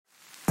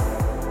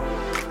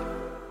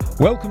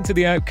Welcome to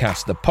the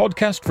Outcast, the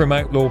podcast from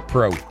Outlaw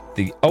Pro,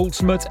 the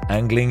ultimate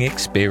angling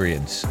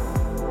experience.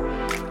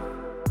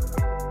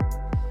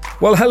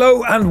 Well,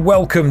 hello and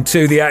welcome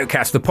to the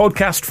Outcast, the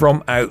podcast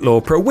from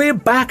Outlaw Pro. We're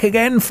back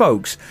again,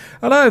 folks,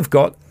 and I've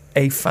got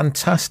a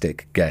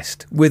fantastic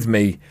guest with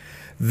me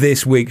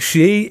this week.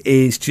 She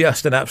is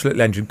just an absolute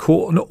legend,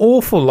 caught an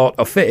awful lot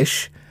of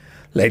fish.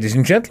 Ladies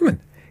and gentlemen,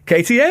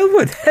 Katy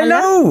Aylward.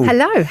 Hello.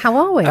 Hello, how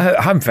are we?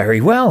 I'm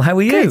very well. How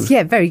are you? Good.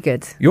 Yeah, very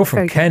good. You're from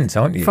very Kent,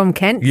 aren't you? From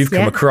Kent, You've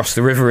come across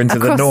the river into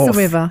the north. Across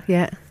the river,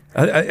 yeah.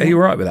 Are you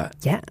all right with that?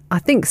 Yeah, I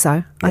think so.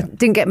 Yeah. I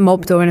didn't get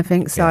mobbed or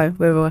anything, so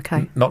we were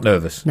okay. Not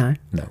nervous? No.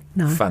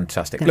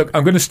 Fantastic. No. Look,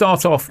 I'm going to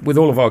start off with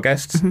all of our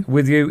guests,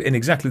 with you in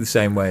exactly the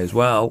same way as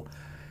well.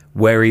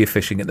 Where are you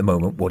fishing at the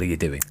moment? What are you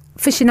doing?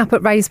 Fishing up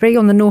at Wraysbury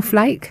on the North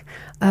Lake.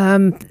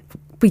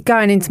 We're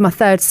going into my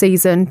third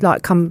season,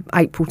 like come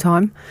April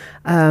time,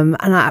 and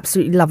I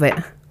absolutely love it.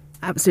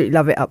 Absolutely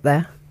love it up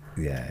there.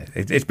 Yeah,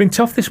 it's been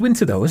tough this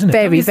winter though, isn't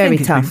it? Very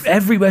tough.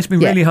 Everywhere's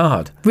been really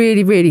hard.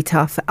 Really, really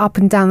tough. Up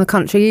and down the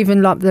country,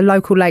 even like the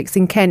local lakes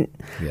in Kent,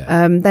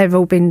 they've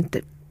all been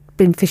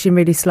fishing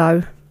really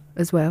slow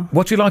as well.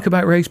 What do you like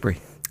about Wraysbury?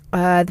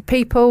 The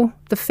people,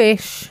 the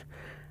fish,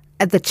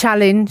 the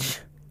challenge,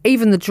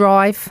 even the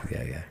drive.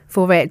 Yeah.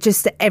 For it,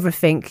 just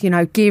everything,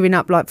 gearing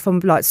up, like from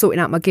like sorting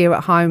out my gear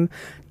at home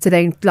to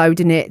then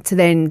loading it to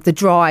then the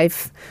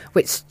drive,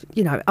 which,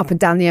 up and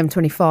down the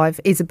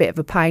M25 is a bit of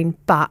a pain,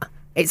 but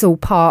it's all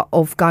part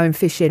of going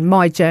fishing,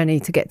 my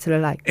journey to get to the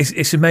lake.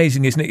 It's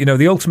amazing, isn't it?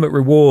 The ultimate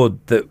reward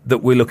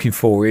that we're looking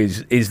for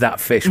is that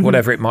fish,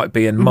 whatever it might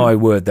be. And my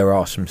word, there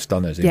are some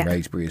stunners in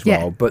Wraysbury as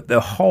well. But the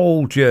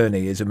whole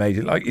journey is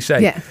amazing. Like you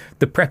say,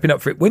 the prepping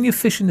up for it. When you're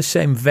fishing the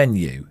same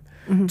venue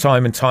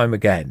time and time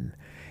again,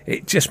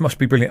 it just must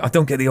be brilliant. I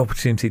don't get the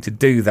opportunity to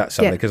do that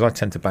Sunday because I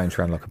tend to bounce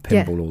around like a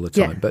pinball all the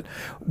time. But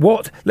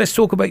let's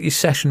talk about your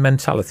session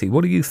mentality.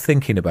 What are you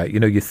thinking about?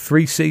 You're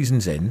 3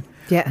 seasons in.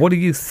 Yeah. What are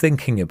you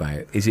thinking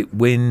about? Is it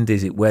wind?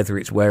 Is it weather?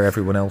 It's where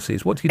everyone else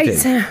is. What do you do?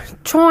 It's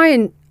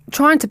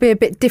trying to be a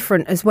bit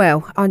different as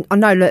well. I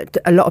know that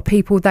a lot of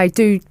people, they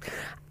do,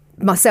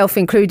 myself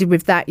included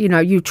with that,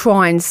 you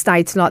try and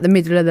stay to like the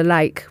middle of the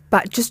lake,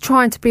 but just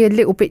trying to be a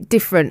little bit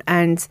different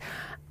and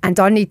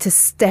I need to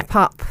step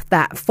up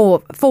that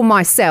for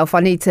myself. I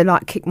need to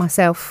like kick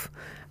myself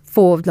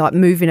for like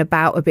moving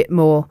about a bit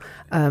more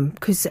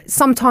because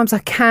sometimes I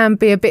can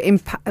be a bit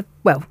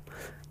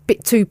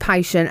bit too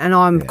patient, and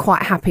I'm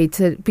quite happy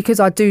because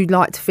I do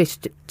like to fish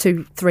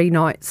 2-3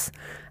 nights,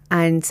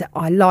 and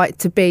I like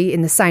to be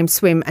in the same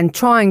swim and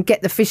try and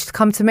get the fish to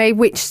come to me,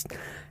 which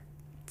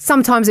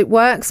sometimes it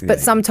works, but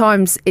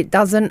sometimes it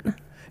doesn't.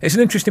 It's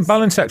an interesting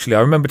balance, actually. I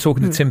remember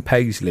talking to Tim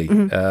Paisley,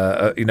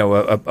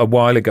 a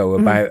while ago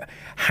about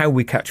how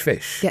we catch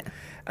fish. Yeah.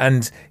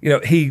 And,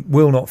 he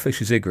will not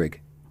fish a zig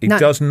rig. He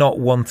does not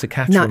want to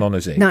catch one on a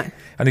zig. No.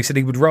 And he said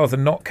he would rather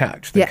not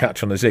catch than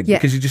catch on a zig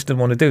because he just doesn't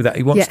want to do that.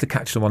 He wants to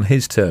catch them on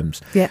his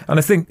terms. Yeah. And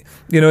I think,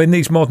 in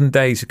these modern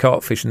days of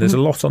carp fishing, there's a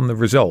lot on the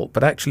result,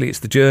 but actually it's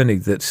the journey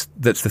that's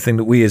the thing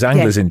that we as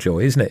anglers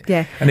enjoy, isn't it?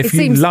 Yeah. And if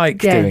you like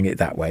doing it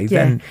that way,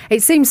 then...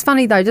 It seems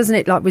funny, though, doesn't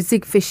it, like with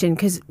zig fishing,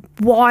 because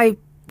why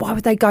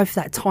would they go for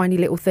that tiny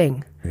little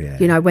thing?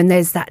 Yeah. When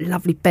there's that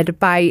lovely bed of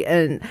bait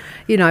and,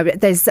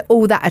 there's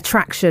all that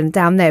attraction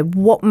down there.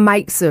 What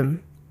makes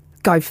them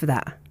go for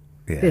that?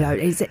 Yeah.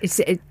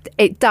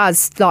 It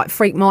does like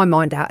freak my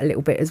mind out a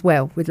little bit as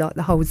well with like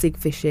the whole zig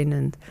fishing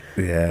and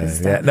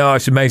stuff. No,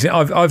 it's amazing.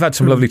 I've had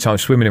some lovely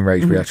times swimming in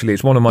Wraysbury. Actually,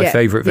 it's one of my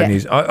favourite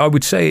venues. I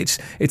would say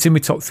it's in my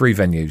top 3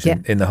 venues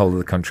in the whole of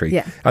the country.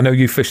 Yeah. I know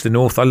you fish the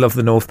north. I love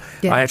the north.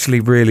 Yeah. I actually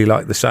really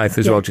like the south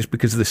as well, just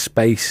because of the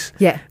space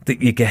that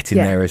you get in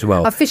there as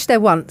well. I fished there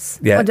once.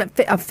 Yeah.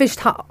 I fished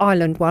Hut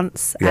Island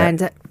once,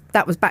 and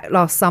that was back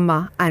last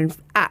summer, and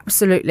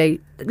absolutely,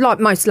 like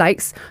most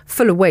lakes,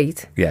 full of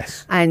weed.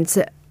 Yes.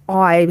 And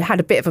I had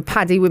a bit of a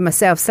paddy with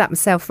myself, slapped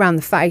myself around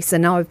the face,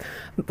 and I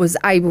was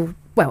able...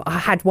 Well, I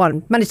had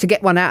managed to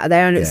get one out of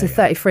there, and it's a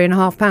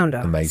 33.5 pounder.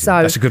 Amazing.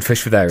 So, that's a good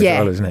fish for there as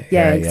well, isn't it?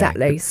 Yeah,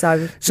 exactly.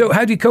 So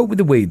how do you cope with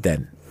the weed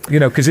then?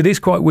 Because it is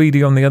quite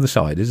weedy on the other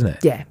side, isn't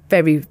it? Yeah,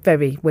 very,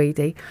 very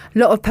weedy. A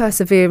lot of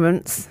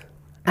perseverance.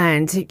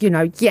 And,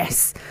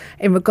 yes,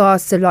 in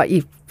regards to like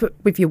you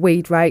with your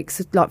weed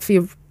rakes, like for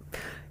your...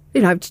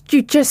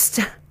 you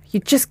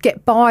just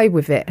get by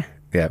with it.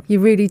 Yeah. You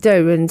really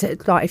do.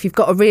 And like if you've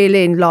got to reel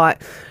in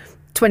like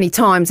 20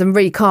 times and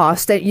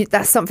recast,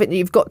 that's something that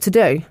you've got to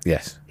do.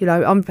 Yes.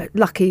 I'm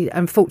lucky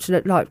and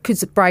fortunate, like,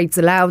 because the braid's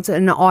allowed,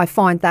 and I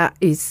find that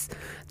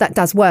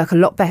does work a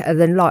lot better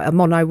than like a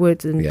mono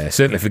wood. And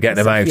certainly for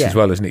getting them out as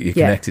well, isn't it? You're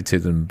connected to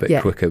them a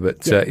bit quicker.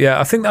 But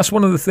I think that's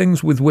one of the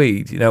things with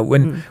weed.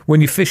 When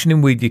you're fishing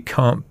in weed, you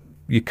can't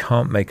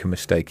make a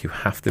mistake. You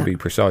have to be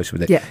precise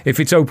with it. Yeah. If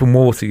it's open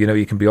water,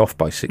 you can be off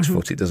by 6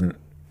 foot. It doesn't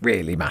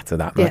really matter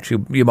that much.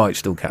 You might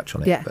still catch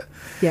on it.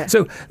 But.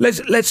 So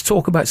let's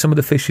talk about some of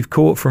the fish you've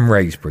caught from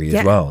Wraysbury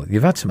as well.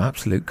 You've had some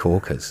absolute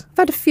corkers. I've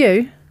had a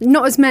few,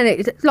 not as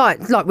many.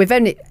 Like with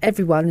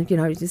everyone,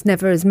 there's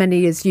never as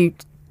many as you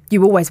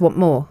always want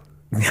more.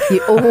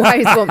 You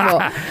always want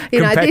more.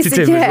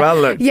 Competitive as well,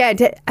 look.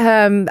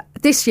 Yeah.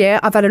 This year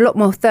I've had a lot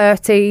more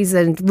 30s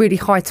and really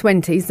high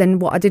 20s than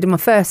what I did in my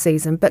first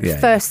season. But the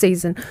first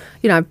season,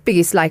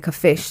 biggest lake I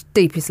fished,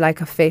 deepest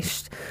lake I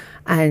fished,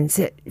 and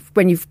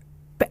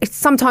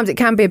sometimes it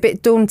can be a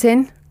bit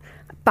daunting.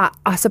 But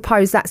I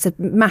suppose that's a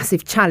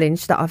massive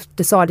challenge that I've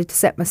decided to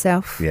set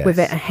myself with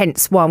it, and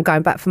hence why I'm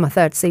going back for my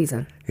third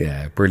season.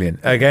 Yeah, brilliant.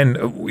 Again,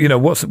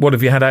 what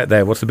have you had out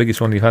there? What's the biggest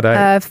one you've had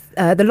out?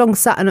 The Long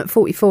Sutton at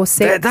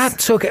 44.6. That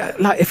took it.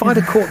 Like, if I'd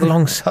have caught the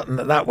Long Sutton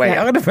that way,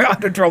 I'd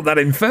have dropped that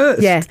in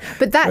first. Yeah,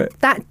 but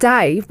that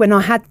day when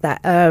I had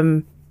that,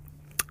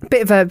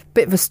 bit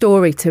of a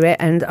story to it,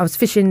 and I was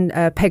fishing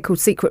a peg called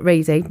Secret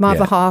Reedy. My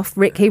other half,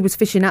 Rick, he was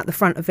fishing out the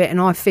front of it, and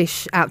I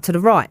fish out to the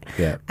right.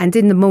 Yeah. And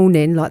in the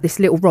morning, like, this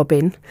little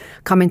robin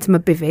come into my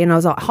bivvy, and I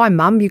was like, "Hi,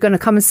 Mum, you're going to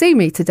come and see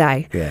me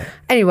today?" Yeah.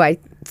 Anyway,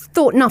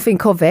 thought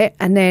nothing of it,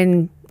 and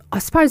then I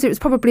suppose it was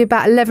probably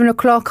about 11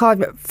 o'clock. I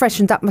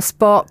freshened up my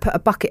spot, put a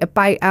bucket of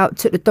bait out,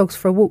 took the dogs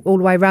for a walk all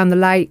the way around the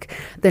lake.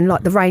 Then,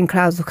 like, the rain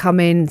clouds will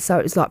come in, so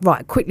it was like,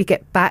 right, quickly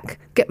get back,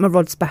 get my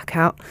rods back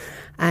out,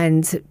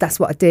 and that's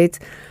what I did.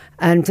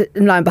 And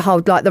lo and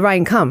behold, like, the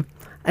rain come,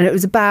 and it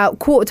was about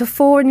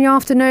 3:45 in the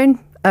afternoon.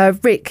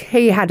 Rick,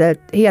 he had a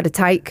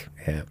take.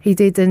 Yeah. He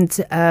did,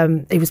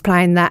 and he was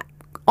playing that.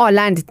 I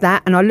landed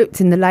that, and I looked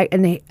in the lake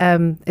and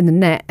in the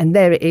net, and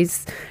there it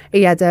is.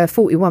 He had a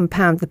 41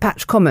 pound, the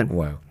Patch Common.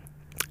 Wow.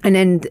 And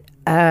then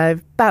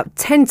about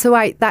 10 to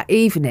 8 that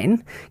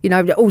evening,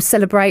 they're all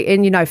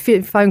celebrating,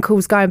 phone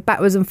calls going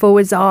backwards and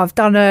forwards. Oh, I've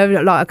done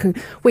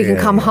we can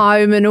come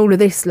home and all of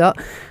this lot.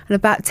 And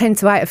about 10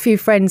 to 8, a few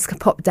friends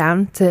popped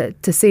down to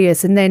see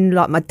us. And then,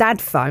 like, my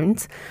dad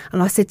phoned,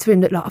 and I said to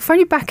him that, like, I'll phone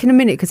you back in a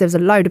minute because there was a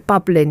load of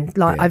bubbling,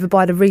 over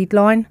by the reed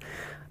line.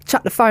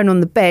 Chucked the phone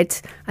on the bed,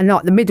 and,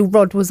 like, the middle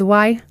rod was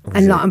away.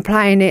 I'm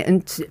playing it,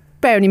 and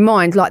bearing in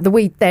mind, like, the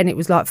weed then, it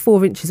was like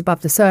 4 inches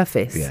above the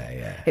surface.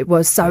 Yeah. It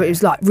was, so it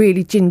was like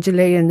really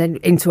gingerly, and then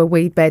into a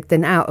weed bed,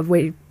 then out of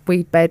weed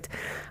bed,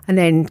 and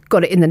then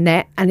got it in the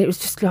net, and it was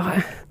just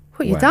like,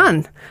 what you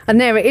done? And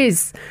there it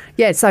is.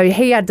 Yeah, so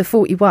he had the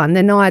 41,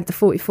 then I had the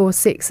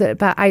 44.6 at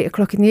about 8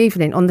 o'clock in the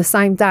evening on the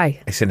same day.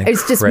 It's an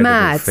incredible just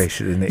mad fish,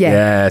 isn't it?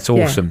 Yeah, it's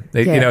awesome.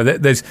 Yeah.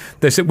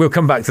 There's we'll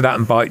come back to that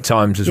and bite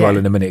times as well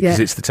in a minute,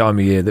 because it's the time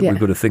of year that we've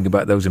got to think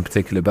about those in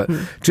particular. But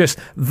just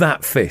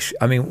that fish,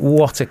 I mean,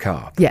 what a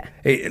carp. Yeah.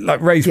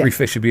 Like, Wraysbury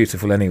fish are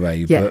beautiful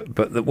anyway,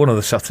 but one of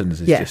the Suttons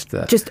is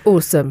just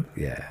awesome.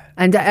 Yeah.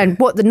 And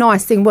what the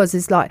nice thing was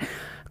is, like,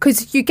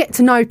 because you get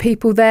to know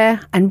people there,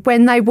 and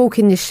when they walk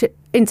in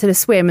into the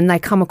swim and they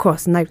come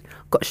across and they've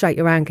got to shake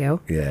your hand, girl,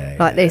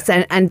 this,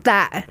 and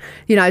that,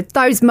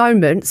 those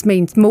moments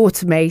mean more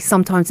to me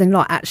sometimes than,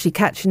 like, actually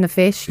catching the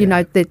fish.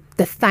 The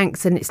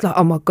thanks, and it's like,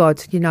 oh my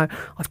God,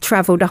 I've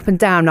travelled up and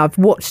down, I've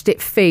watched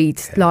it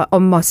feed like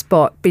on my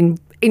spot, been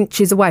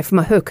inches away from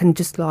a hook, and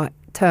just like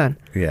turn.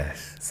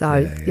 Yes.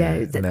 So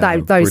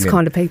those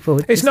kind of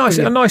people. It's nice.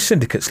 Brilliant. A nice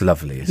syndicate's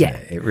lovely, isn't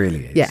it? It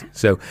really is. Yeah.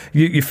 So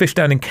you fish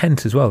down in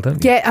Kent as well,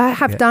 don't you? Yeah, I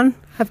have done.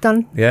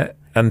 Yeah.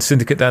 And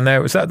syndicate down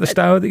there, was that the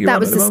Stour that you were on? That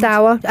was the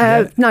Stour.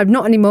 No,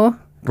 not anymore.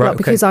 Right,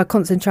 because I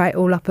concentrate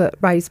all up at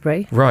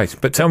Wraysbury. Right,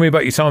 but tell me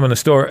about your time on the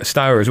Stour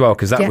as well,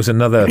 because that was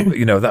another,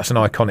 that's an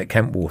iconic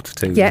Kent water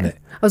too, isn't it?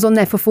 I was on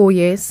there for 4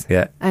 years.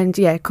 Yeah. And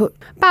caught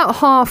about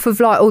half of,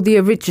 like, all the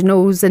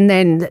originals, and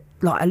then,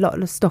 like, a lot of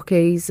the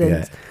stockies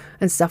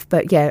and stuff.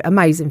 But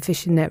amazing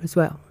fishing there as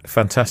well.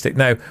 Fantastic.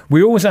 Now,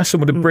 we always ask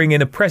someone to bring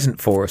in a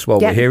present for us while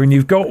we're here, and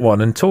you've got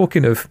one. And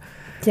talking of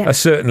a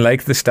certain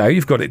lake, the Stour,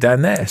 you've got it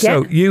down there.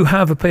 So you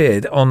have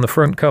appeared on the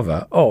front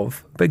cover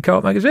of Big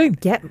Carp magazine.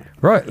 Yep.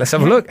 Right, let's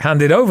have a look.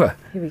 Hand it over.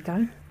 Here we go.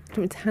 Do you want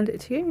me to hand it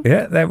to you?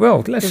 Yeah,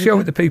 well, let's show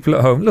it to people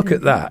at home. Look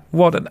at that.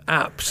 What an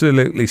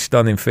absolutely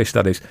stunning fish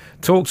that is.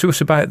 Talk to us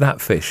about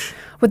that fish.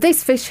 Well,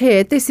 this fish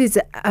here, this is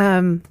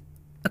a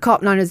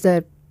carp known as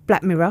the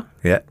Black Mirror.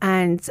 Yeah.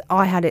 And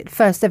I had it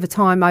first ever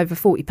time over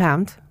 £40.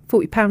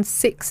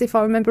 £40.6, if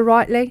I remember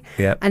rightly.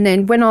 Yeah. And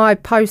then when I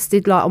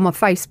posted, like, on my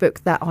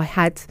Facebook that I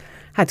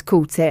had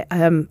caught it,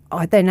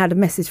 I then had a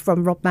message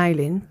from Rob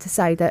Malin to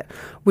say that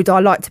would I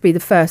like to be the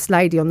first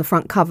lady on the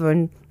front cover,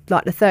 and,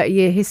 like, the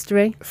 30-year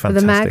history for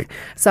the mag.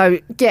 So,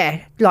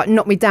 like,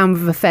 knocked me down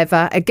with a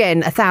feather.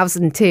 Again,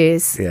 1,000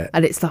 tears. Yeah.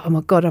 And it's like, oh,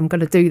 my God, I'm going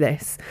to do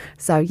this.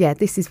 So,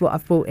 this is what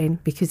I've brought in,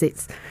 because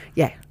it's,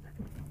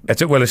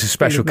 It's a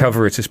special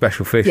cover. It's a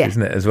special fish,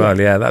 isn't it, as well?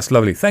 Yeah, that's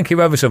lovely. Thank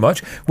you ever so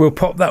much. We'll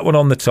pop that one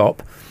on the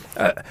top.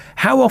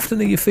 How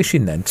often are you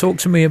fishing then? Talk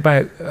to me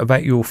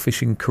about your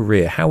fishing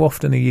career. How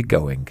often are you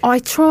going? I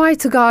try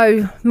to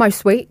go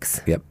most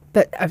weeks. Yep.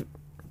 But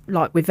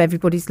like with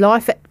everybody's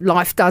life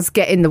does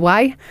get in the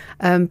way.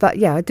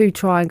 But I do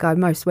try and go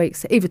most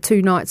weeks, either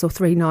 2 nights or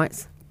 3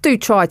 nights. Do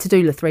try to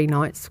do the 3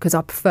 nights because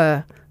I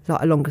prefer,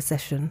 like, a longer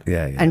session.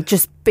 Yeah. And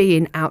just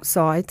being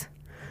outside.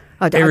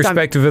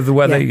 Irrespective of the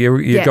weather,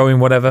 you're going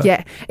whatever?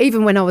 Yeah.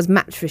 Even when I was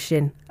match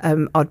fishing,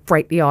 I'd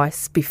break the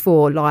ice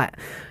before, like,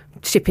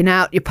 shipping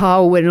out your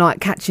pole and, like,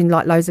 catching,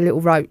 like, loads of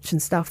little roach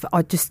and stuff.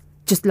 I just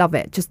love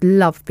it. Just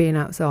love being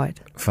outside.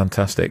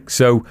 Fantastic.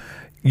 So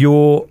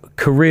your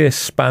career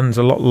spans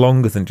a lot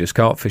longer than just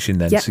carp fishing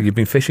then. So you've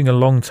been fishing a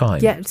long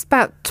time. Yeah, it's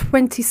about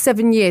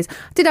 27 years.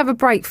 I did have a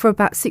break for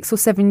about 6 or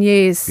 7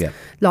 years,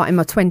 like in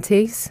my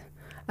 20s.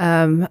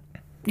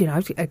 You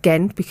know,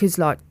 again, because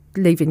like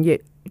leaving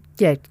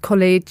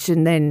college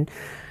and then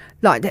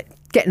like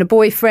getting a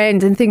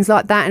boyfriend and things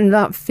like that, and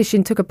like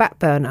fishing took a back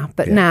burner.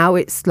 But now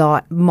it's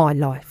like my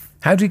life.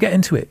 How did you get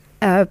into it?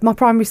 My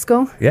primary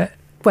school. Yeah.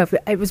 Well,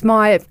 it was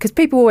because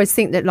people always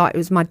think that like it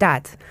was my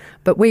dad,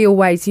 but we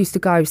always used to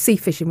go sea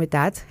fishing with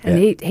Dad, and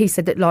he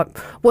said that like,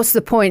 what's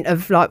the point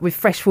of like with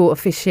freshwater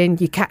fishing?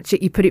 You catch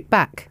it, you put it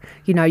back.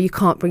 You know, you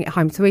can't bring it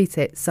home to eat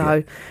it.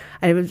 So,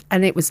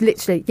 and it was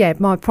literally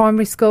my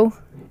primary school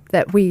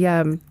that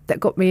that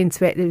got me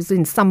into it. It was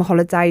in summer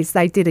holidays.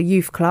 They did a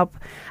youth club,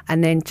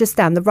 and then just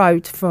down the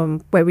road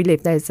from where we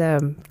live, there's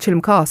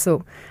Chilston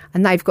Castle,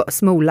 and they've got a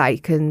small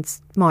lake. And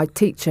my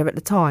teacher at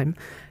the time,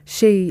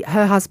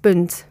 her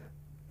husband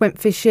went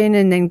fishing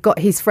and then got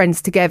his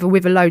friends together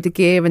with a load of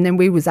gear, and then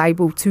we was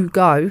able to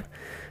go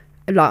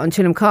like on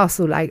Chilston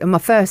Castle Lake. And my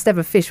first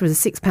ever fish was a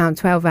 6 pound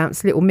 12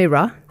 ounce little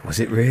mirror. Was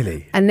it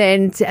really? And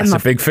then that's a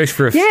big fish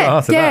for a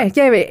starter.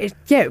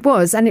 It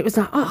was, and it was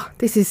like, oh,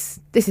 this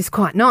is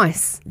quite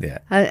nice,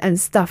 and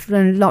stuff.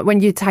 And like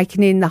when you're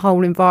taking in the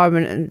whole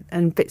environment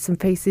and bits and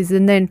pieces.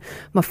 And then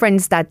my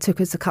friend's dad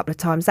took us a couple of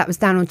times. That was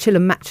down on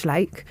Chilham Match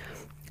Lake,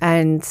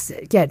 and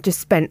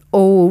just spent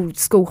all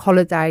school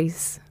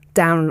holidays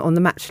down on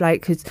the Match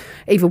Lake. Because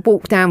either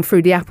walk down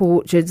through the apple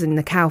orchards and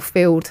the cow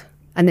field,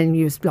 and then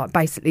you was like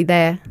basically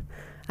there,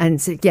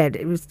 and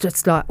it was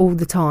just like all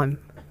the time.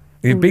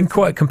 You've been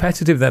quite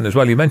competitive then as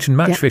well. You mentioned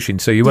match fishing,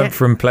 so you went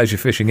from pleasure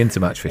fishing into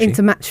match fishing.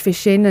 Into match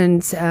fishing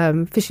and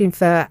fishing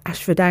for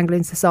Ashford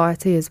Angling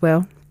Society as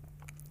well.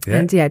 Yeah.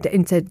 And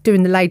into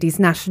doing the ladies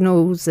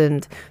nationals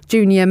and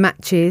junior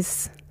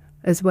matches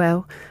as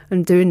well,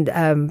 and doing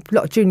a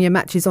lot of junior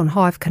matches on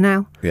Hive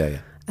Canal. Yeah.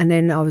 And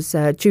then I was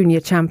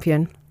junior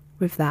champion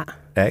with that.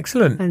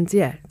 Excellent. And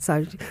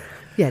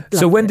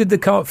so when did the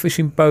carp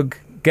fishing bug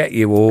get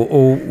you,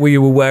 or were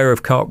you aware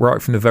of carp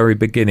right from the very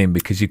beginning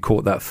because you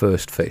caught that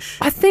first fish?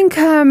 I think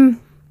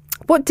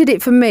what did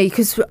it for me,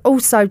 because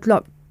also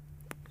like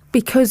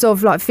because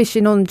of like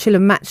fishing on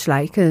Chilham Match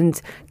Lake and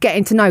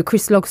getting to know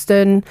Chris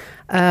Logston,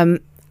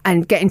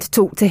 and getting to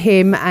talk to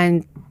him,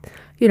 and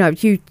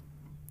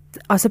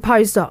I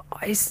suppose that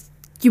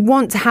you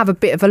want to have a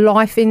bit of a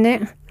life in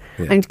it.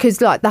 And because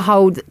like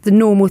the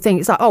normal thing,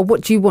 it's like, oh, what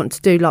do you want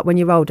to do like when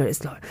you're older?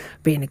 It's like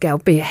being a girl,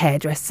 be a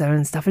hairdresser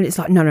and stuff. And it's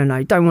like,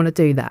 no, don't want to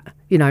do that.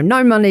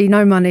 No money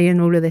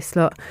and all of this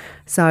lot.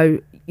 So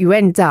you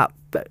end up,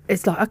 but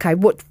it's like, okay,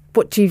 what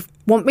do you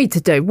want me to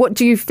do? What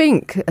do you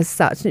think as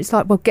such? And it's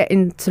like, well, get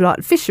into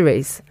like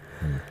fisheries.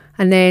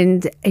 And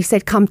then he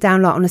said, come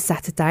down like on a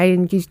Saturday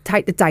and you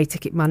take the day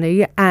ticket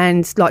money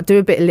and like do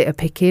a bit of litter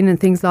picking and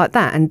things like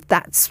that. And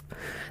that's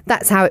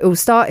how it all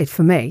started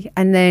for me.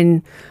 And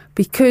then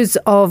because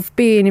of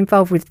being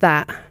involved with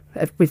that,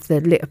 with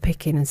the litter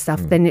picking and stuff,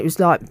 then it was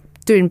like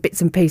doing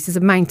bits and pieces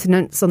of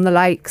maintenance on the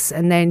lakes,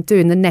 and then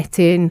doing the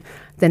netting,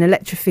 then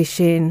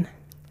electrofishing.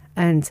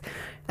 And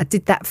I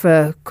did that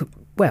for,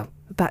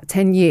 about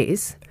 10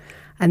 years.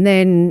 And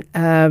then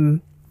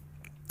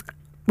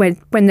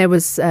when there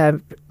was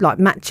like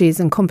matches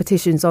and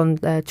competitions on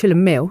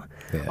Chilham Mill,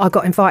 I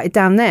got invited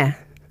down there,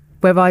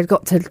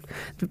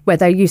 where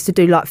they used to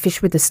do like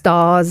fish with the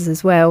stars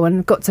as well,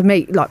 and got to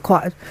meet like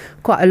quite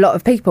a lot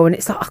of people. And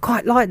it's like, I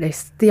quite like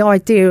this, the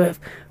idea of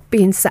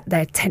being sat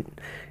there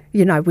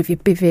with your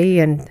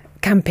bivvy and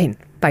camping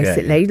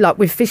basically, like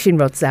with fishing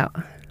rods out.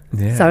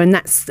 Yeah. So, and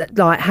that's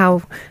like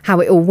how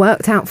it all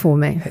worked out for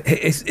me.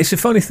 It's a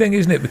funny thing,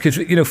 isn't it? Because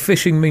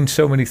fishing means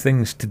so many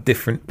things to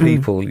different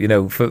people.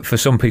 For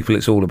some people,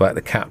 it's all about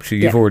the capture.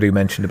 You've already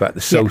mentioned about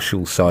the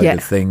social side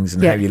of things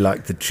and how you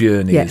like the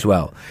journey as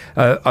well.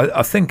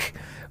 I think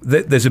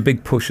there's a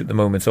big push at the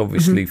moment,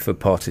 obviously, for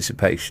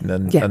participation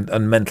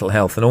and mental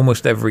health. And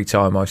almost every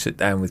time I sit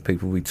down with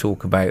people, we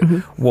talk about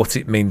what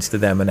it means to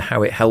them and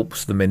how it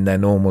helps them in their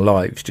normal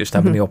lives. Just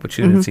having the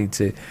opportunity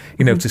to,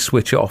 to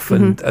switch off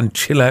and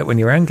chill out when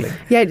you're angling.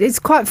 Yeah, it's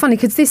quite funny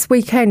because this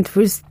weekend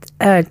was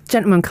a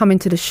gentleman come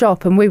into the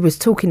shop and we was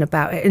talking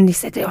about it, and he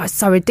said, it's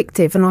so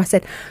addictive. And I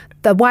said,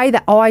 the way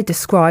that I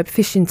describe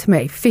fishing to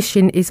me,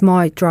 fishing is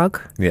my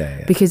drug.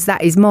 Yeah. Because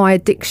that is my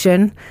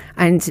addiction.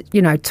 And,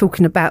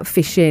 talking about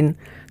fishing,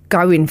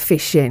 going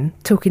fishing,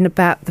 talking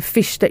about the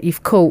fish that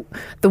you've caught,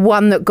 the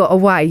one that got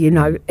away,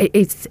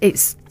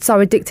 it's so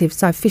addictive.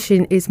 So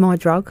fishing is my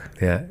drug.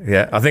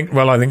 Yeah. I think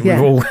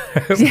we've all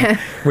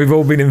we've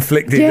all been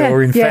inflicted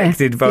or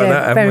infected by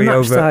that, haven't we,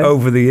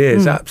 over the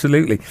years?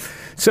 Absolutely.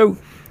 So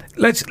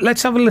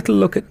let's have a little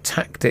look at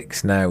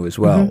tactics now as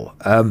well.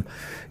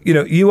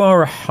 you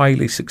are a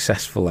highly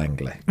successful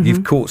angler.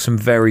 You've caught some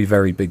very,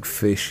 very big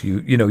fish.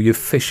 You're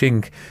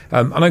fishing,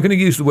 and I'm going to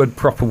use the word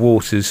proper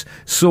waters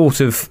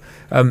sort of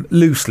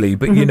loosely,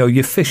 but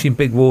you're fishing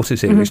big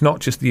waters here. It's not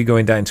just that you're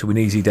going down to an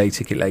easy day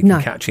ticket lake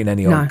and catching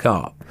any old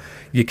carp.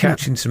 You're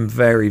catching some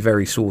very,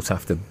 very sought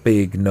after,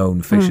 big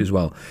known fish as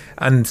well,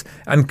 and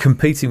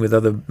competing with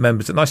other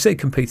members. And I say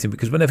competing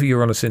because whenever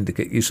you're on a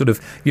syndicate,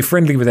 you're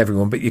friendly with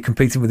everyone, but you're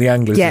competing with the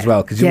anglers as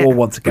well because you all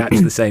want to catch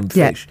the same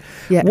fish.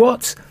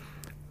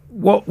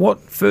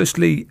 What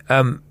firstly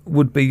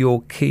would be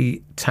your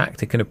key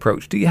tactic and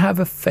approach? Do you have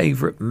a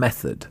favourite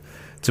method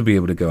to be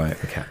able to go out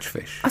and catch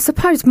fish? I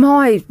suppose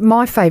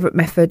my favourite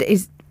method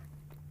is,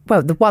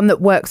 well, the one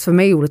that works for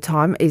me all the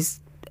time is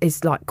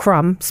like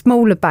crumb,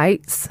 smaller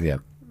baits. Yeah.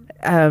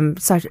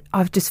 So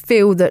I just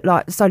feel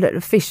that so that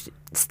the fish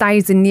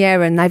stays in the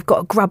air and they've got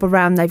to grub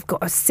around, they've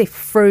got to sift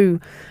through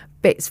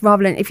bits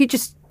rather than if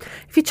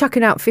you're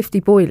chucking out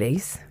 50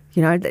 boilies,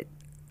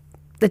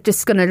 they're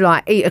just going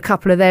to eat a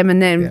couple of them and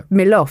then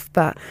mill off.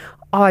 But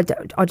I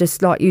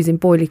just like using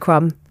boilie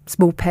crumb,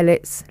 small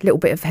pellets, a little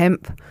bit of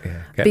hemp.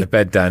 Yeah, getting the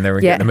bed down there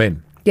and getting them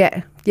in.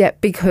 Yeah,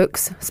 big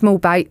hooks, small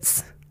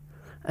baits.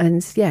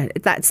 And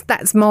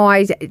that's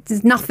my.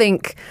 There's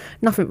nothing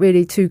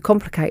really too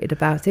complicated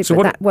about it. So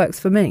but that works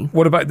for me.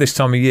 What about this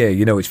time of year?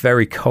 It's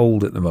very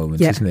cold at the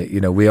moment, isn't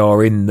it? We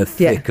are in the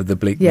thick of the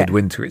bleak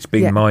midwinter. It's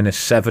been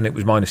 -7. It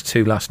was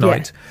 -2 last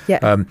night.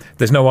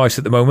 There's no ice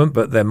at the moment,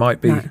 but there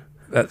might be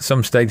at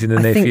some stage in the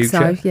near future.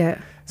 So, yeah.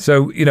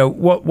 So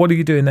what are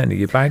you doing then? Are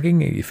you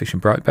bagging? Are you fishing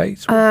bright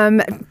baits?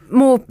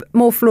 More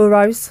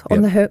fluoros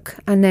on the hook,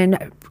 and then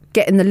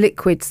getting the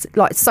liquids,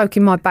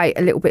 soaking my bait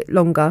a little bit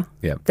longer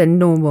than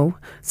normal,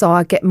 so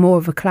I get more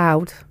of a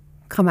cloud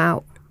come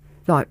out.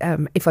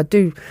 If I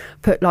do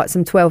put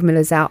some 12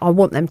 millers out, I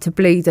want them to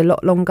bleed a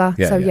lot longer.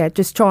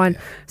 Just try and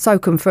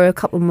soak them for a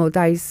couple more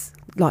days,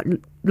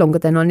 longer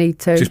than I need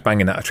to. Just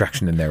banging that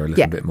attraction in there a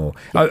little bit more.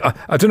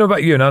 I don't know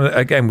about you, and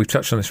again, we've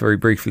touched on this very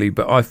briefly,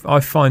 but I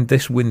find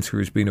this winter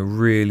has been a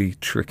really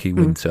tricky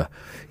winter.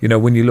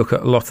 When you look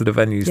at a lot of the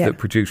venues that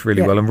produce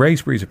really well, and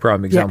Wraysbury is a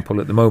prime example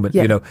at the moment.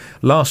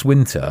 Last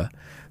winter,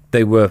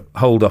 they were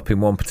holed up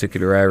in one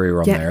particular area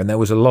on there, and there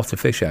was a lot of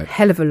fish out.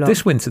 Hell of a lot.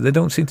 This winter, they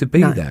don't seem to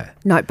be there.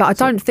 No, but I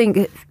don't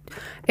think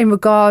in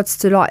regards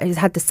to it's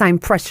had the same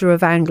pressure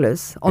of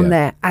anglers on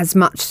there as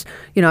much.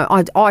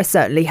 I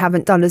certainly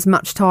haven't done as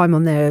much time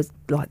on there as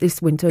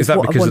this winter. Is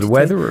that because of the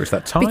weather, or is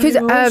that time? Because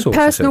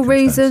personal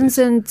reasons,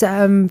 and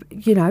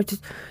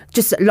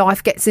just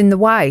life gets in the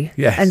way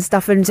and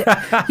stuff, and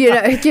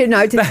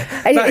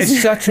that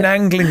is such an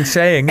angling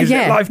saying, isn't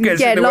it? Life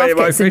gets in the way of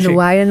my fishing. In the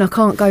way, and I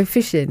can't go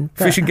fishing.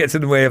 Fishing gets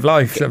in the way of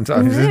life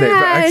sometimes, isn't it?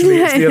 But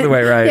actually, it's the other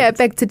way around. Yeah,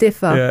 beg to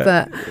differ.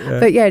 But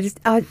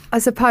I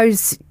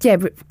suppose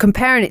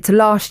comparing it to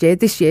last year,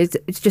 this year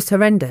it's just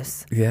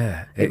horrendous.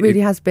 Yeah, it really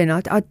has been.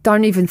 I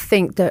don't even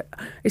think that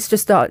it's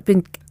just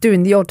been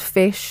doing the odd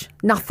fish,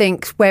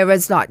 nothing.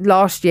 Whereas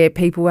last year,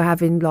 people were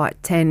having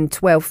 10,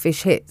 12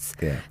 fish hits.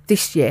 Yeah.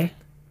 This year,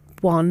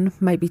 1,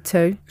 maybe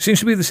 2.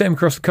 Seems to be the same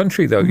across the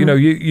country, though.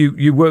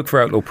 You work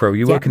for Outlaw Pro.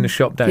 You work in the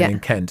shop down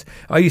in Kent.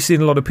 Are you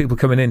seeing a lot of people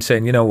coming in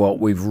saying, you know what,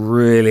 we've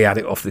really had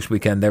it off this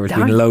weekend? There has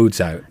been loads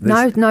out.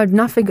 No,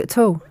 nothing at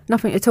all.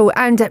 Nothing at all.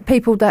 And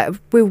people that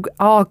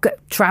are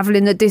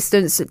travelling the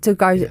distance to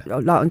go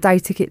on day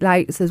ticket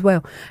lakes as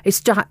well.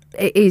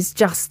 It is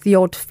just the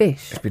odd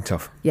fish. It's been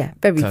tough. Yeah,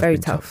 very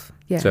tough.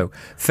 Yeah. So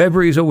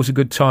February is always a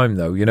good time,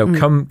 though.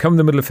 Come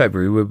the middle of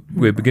February,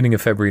 we're beginning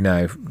of February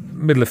now.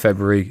 Middle of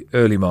February,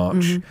 early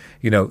March.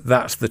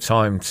 That's the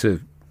time to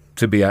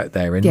be out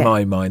there. In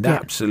my mind,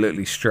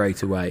 absolutely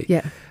straight away.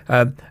 Yeah.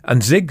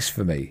 And zigs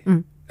for me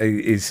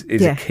is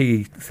a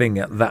key thing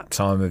at that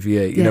time of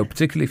year.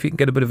 Particularly if you can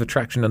get a bit of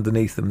attraction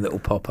underneath them that'll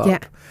pop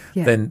up.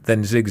 Then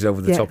zigs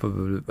over the top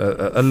of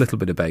a little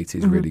bit of bait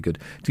is really good.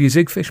 Do you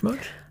zig fish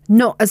much?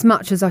 Not as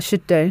much as I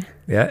should do.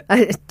 Yeah.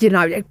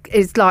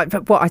 It's like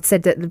what I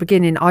said at the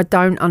beginning. I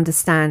don't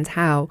understand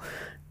how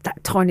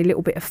that tiny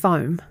little bit of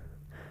foam.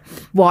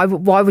 Why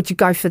would you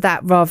go for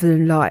that rather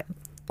than that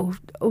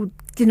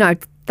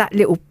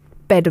little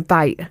bed of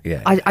bait?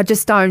 Yeah. I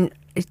just don't.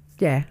 It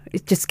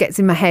just gets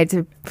in my head.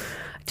 It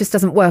just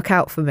doesn't work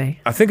out for me.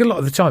 I think a lot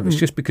of the time it's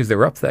just because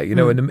they're up there.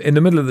 In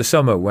the middle of the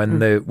summer when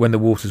the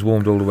water's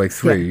warmed all the way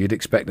through, you'd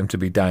expect them to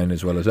be down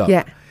as well as up.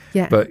 Yeah.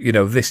 Yeah. But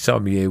this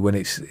time of year when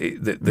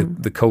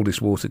the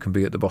coldest water can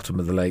be at the bottom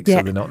of the lake,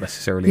 so they're not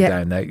necessarily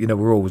down there.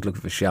 We're always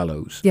looking for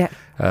shallows. Yeah.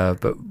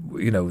 But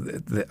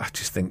I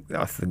think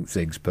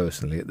zigs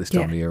personally at this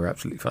time of year are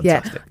absolutely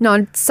fantastic. Yeah. No,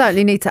 I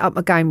certainly need to up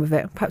my game with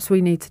it. Perhaps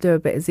we need to do a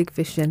bit of zig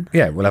fishing.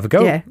 Yeah, we'll have a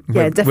go. Yeah,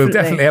 definitely. We'll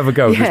definitely have a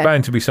go. There's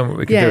bound to be something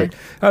we can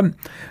do.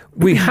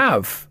 We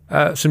have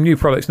some new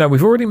products. Now,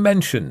 we've already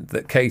mentioned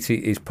that Katy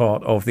is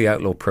part of the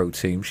Outlaw Pro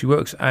team. She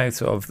works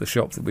out of the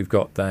shop that we've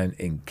got down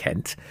in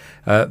Kent.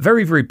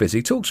 Very, very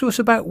busy. Talk to us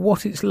about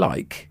what it's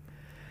like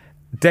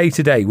day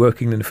to day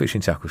working in a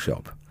fishing tackle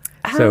shop.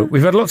 So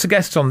we've had lots of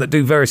guests on that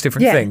do various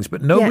different things,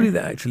 but nobody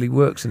that actually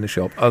works in the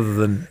shop other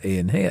than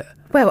Ian here.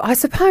 Well, I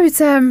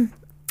suppose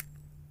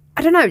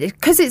I don't know,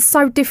 because it's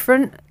so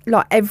different.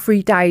 Like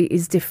every day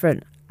is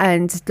different,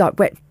 and like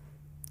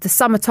the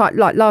summertime,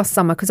 like last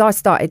summer, because I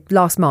started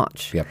last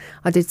March. Yep.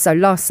 I did so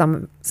last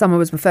summer. Summer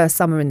was my first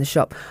summer in the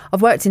shop.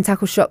 I've worked in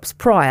tackle shops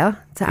prior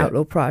to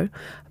Outlaw Pro,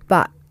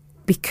 but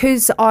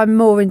because I'm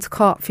more into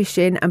carp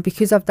fishing and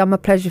because I've done my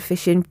pleasure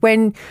fishing,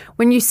 when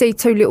you see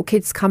two little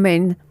kids come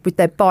in with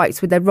their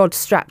bikes, with their rods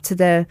strapped to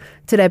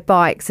their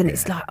bikes, and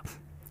it's like,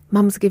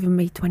 Mum's given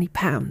me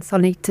 £20. I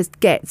need to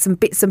get some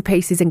bits and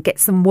pieces and get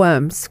some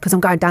worms because I'm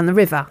going down the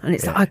river. And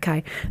it's like,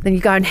 okay. Then you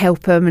go and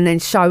help them and then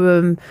show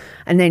them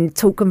and then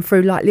talk them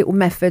through like little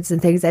methods and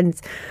things. And,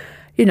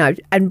 you know,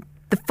 and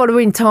the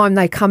following time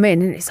they come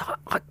in and it's like,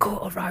 I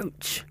caught a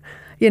roach,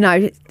 you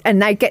know,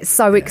 and they get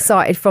so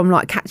excited from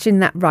like catching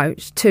that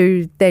roach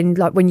to then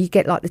like when you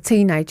get like the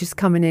teenagers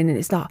coming in and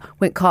it's like,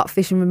 went carp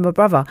fishing with my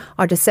brother.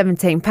 I had a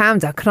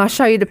 17-pounder. Can I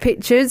show you the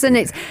pictures? And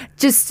it's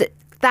just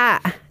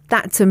that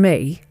to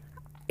me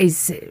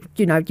is,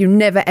 you know, you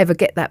never ever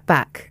get that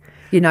back,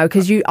 you know,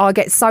 because I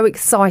get so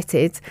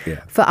excited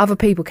for other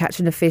people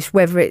catching a fish,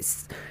 whether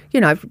it's, you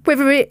know,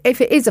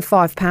 if it is a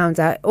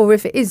 5-pounder or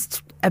if it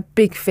is a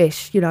big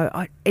fish, you know,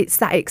 it's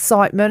that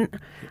excitement.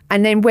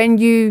 And then when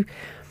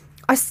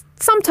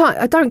sometimes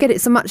I don't get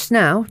it so much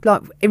now,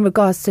 like in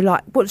regards to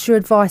like, what's your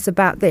advice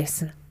about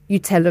this? You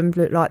tell them,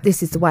 look, like,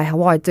 this is the way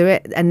how I do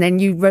it. And then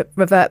you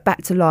revert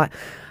back to like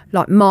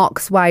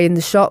Mark's way in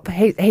the shop.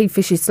 He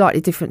fishes slightly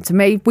different to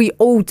me. We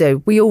all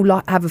do. We all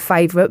like have a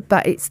favourite,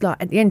 but it's like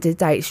at the end of the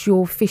day, it's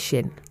your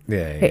fishing.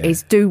 It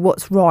is do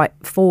what's right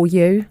for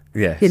you.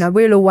 Yes. You know,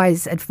 we'll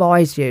always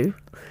advise you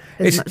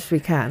as much as we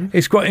can.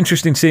 It's quite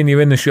interesting seeing you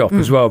in the shop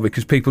as well,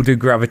 because people do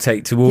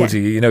gravitate towards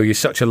you. You know, you're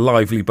such a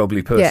lively,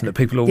 bubbly person that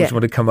people always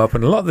want to come up,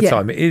 and a lot of the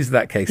time it is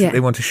that case that they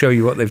want to show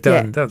you what they've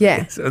done, don't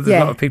they? So there's a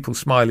lot of people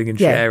smiling and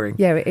sharing.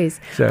 Yeah, it is.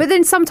 So. But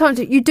then sometimes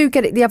you do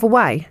get it the other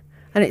way,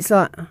 and it's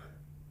like,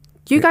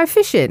 you go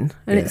fishing?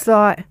 And it's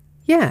like,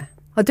 yeah,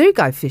 I do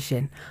go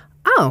fishing.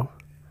 Oh,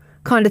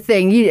 kind of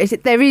thing.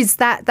 There is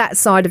that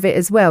side of it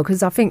as well,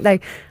 because I think they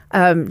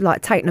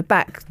like taken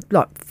aback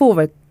like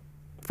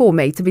for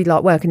me to be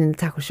like working in the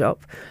tackle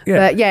shop.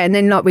 But and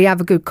then like we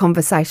have a good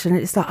conversation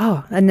and it's like,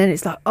 and then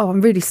it's like, I'm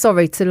really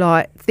sorry to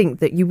like think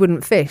that you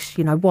wouldn't fish,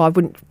 you know, why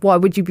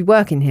would you be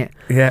working here?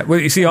 Well,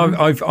 you see,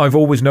 I've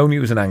always known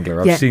you as an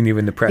angler. I've seen you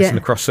in the press and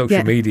across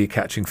social media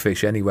catching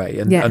fish anyway,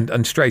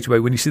 and straight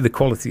away when you see the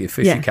quality of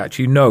fish you catch,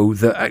 you know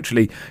that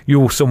actually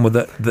you're someone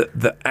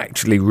that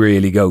actually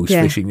really goes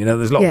fishing. You know,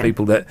 there's a lot of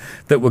people that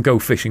will go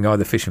fishing,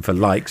 either fishing for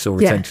likes or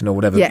attention or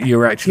whatever.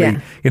 You're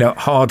actually you know,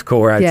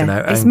 hardcore out and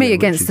out. It's angling, me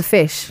against the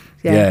fish.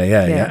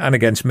 And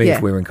against me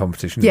if we're in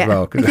competition as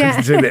well,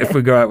 because if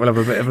we go out we'll have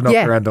a bit of a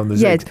knock around on the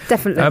zig.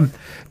 Definitely.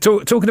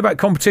 Talking about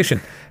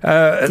competition,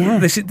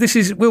 this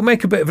is we'll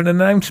make a bit of an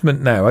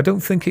announcement now. I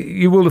don't think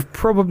you will have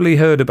probably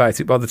heard about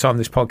it by the time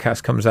this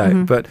podcast comes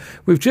out, but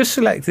we've just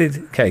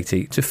selected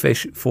Katy to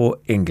fish for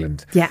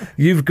England.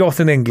 You've got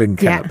an England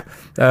cap.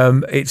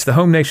 It's the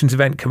Home Nations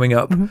event coming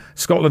up.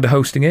 Scotland are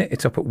hosting it.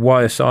 It's up at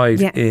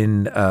Wyreside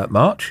in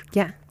March.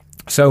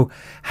 So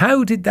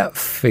how did that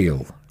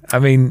feel? I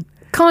mean,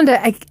 kind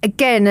of,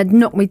 again, it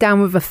knocked me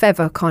down with a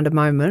feather kind of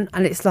moment.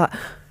 And it's like,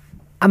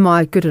 am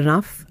I good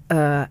enough?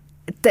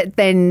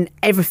 Then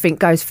everything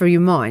goes through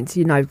your mind,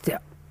 you know,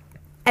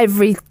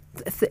 every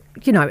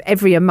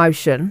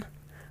emotion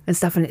and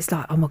stuff. And it's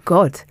like, oh my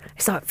God,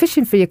 it's like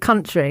fishing for your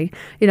country,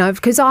 you know,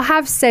 because I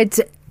have said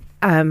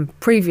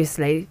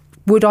previously,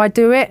 would I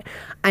do it?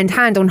 And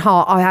hand on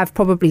heart, I have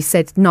probably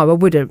said no, I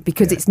wouldn't,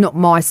 because it's not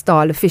my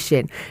style of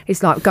fishing.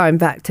 It's like going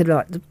back to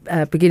like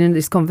the beginning of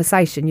this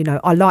conversation. You know,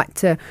 I like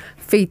to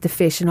feed the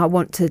fish and I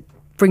want to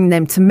bring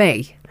them to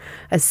me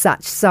as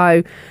such.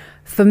 So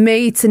for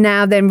me to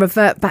now then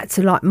revert back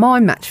to like my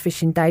match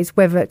fishing days,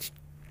 whether it's,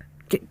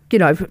 you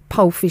know,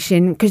 pole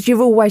fishing, because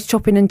you're always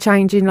chopping and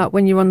changing like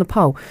when you're on the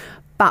pole.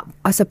 But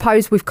I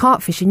suppose with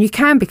carp fishing, you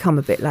can become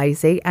a bit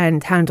lazy,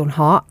 and hand on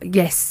heart,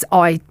 yes,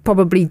 I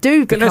probably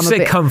do become let's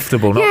say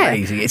comfortable, not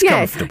lazy. It's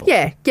comfortable.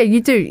 Yeah,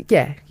 you do.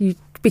 Yeah,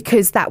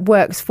 because that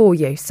works for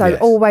you. So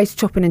always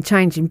chopping and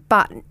changing.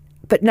 But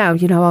now,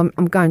 you know,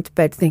 I'm going to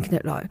bed thinking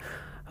that like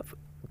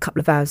a couple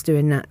of hours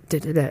doing that.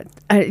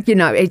 You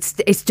know,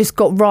 it's just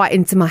got right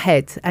into my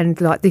head. And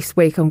like this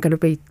week, I'm going to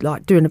be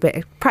like doing a bit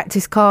of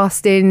practice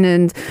casting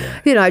and,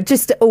 you know,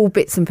 just all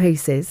bits and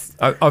pieces.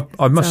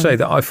 I must say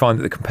that I find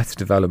that the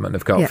competitive element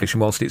of carp fishing,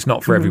 whilst it's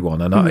not for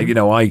everyone, and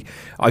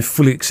I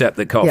fully accept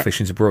that carp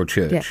fishing is a broad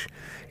church.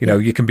 You know,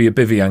 you can be a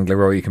bivvy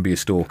angler or you can be a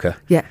stalker.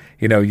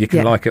 You know, you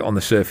can like it on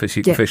the surface,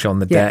 you can fish on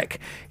the deck,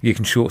 you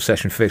can short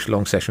session fish,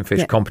 long session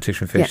fish,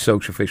 competition fish,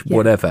 social fish,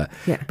 whatever.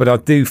 But I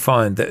do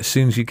find that as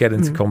soon as you get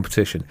into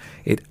competition,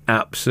 it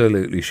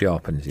absolutely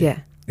sharpens you.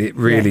 It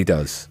really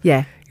does.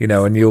 You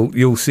know, and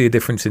you'll see a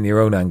difference in your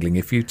own angling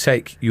if you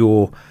take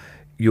your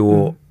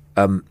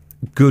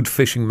good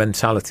fishing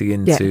mentality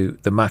into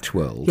the match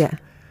world.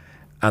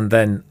 And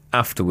then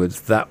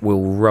afterwards that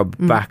will rub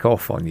back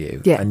off on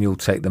you, and you'll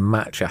take the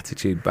match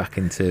attitude back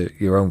into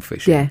your own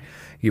fishing.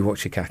 You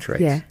watch your catch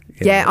rates.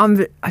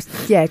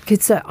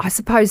 Because I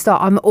suppose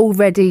that I'm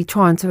already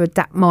trying to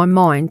adapt my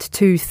mind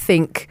to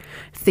think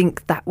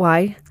that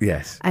way.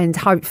 Yes. And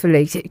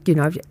hopefully,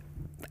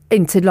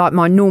 into like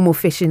my normal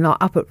fishing, like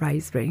up at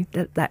Wraysbury,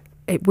 that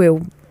it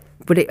will.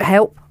 Would it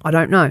help? I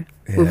don't know.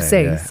 We'll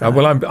see. Yeah. So,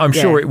 well, I'm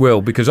sure it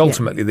will, because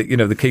ultimately,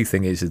 the key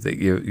thing is that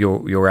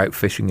you're out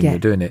fishing and you're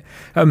doing it.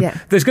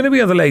 There's going to be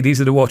other ladies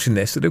that are watching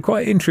this that are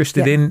quite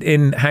interested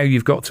in how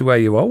you've got to where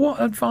you are.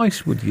 What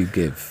advice would you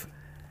give?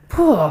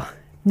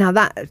 Now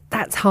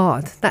that's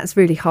hard. That's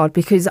really hard,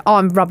 because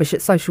I'm rubbish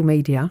at social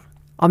media.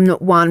 I'm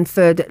not one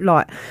for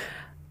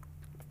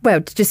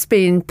just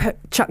being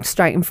chucked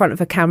straight in front of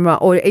a camera,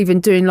 or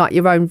even doing like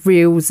your own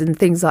reels and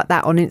things like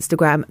that on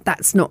Instagram.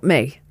 That's not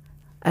me.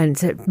 And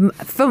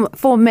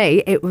for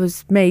me, it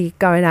was me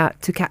going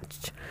out to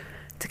catch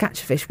a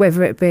fish,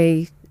 whether it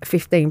be a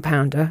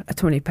 15-pounder, a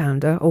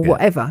 20-pounder, or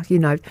whatever.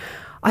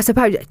 I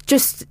suppose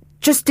just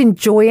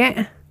enjoy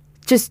it.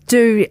 Just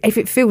do, if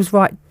it feels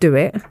right, do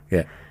it.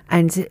 Yeah.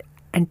 And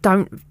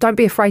don't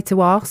be afraid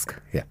to ask.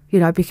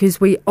 Yeah.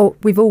 Because we've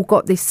all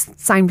got this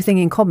same thing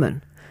in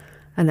common.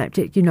 And that,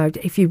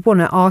 if you want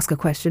to ask a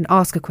question,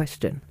 ask a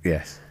question.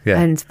 Yes.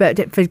 Yeah.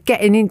 But for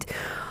getting into,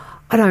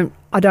 I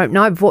don't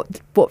know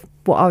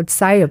what I would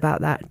say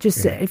about that.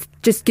 Just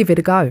give it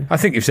a go. I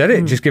think you've said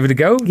it. Just give it a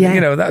go.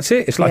 Yeah. That's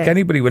it. It's like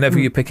anybody. Whenever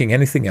you're picking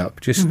anything up,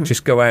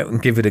 just go out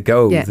and give it a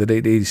go. Yeah. That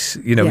it is.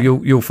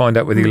 You'll find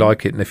out whether you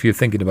like it, and if you're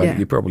thinking about it,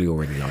 you probably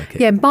already like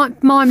it. Yeah.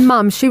 My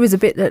mum, she was a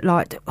bit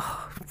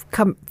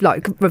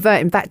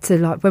reverting back to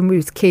like when we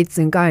was kids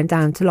and going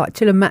down to like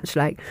Chilston Match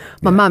Lake.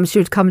 My mum, she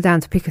would come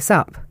down to pick us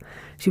up.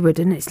 She would,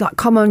 and it's like,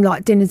 come on,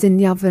 like dinner's in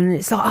the oven, and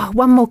it's like,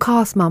 one more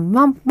cast, mum,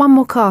 one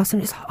more cast,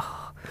 and it's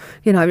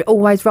like,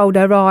 always rolled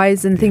her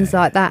eyes and things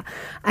like that,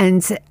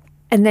 and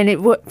then it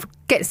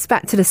gets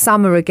back to the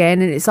summer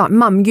again, and it's like,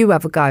 mum, you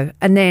have a go.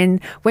 And then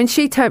when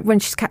she's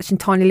catching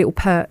tiny little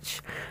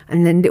perch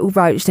and then little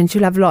roach, then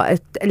she'll have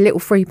like a little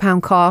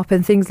 3-pound carp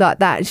and things like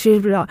that, and she'll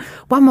be like,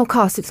 one more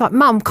cast. It's like,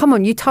 mum, come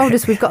on, you told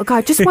us we've got to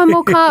go, just one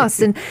more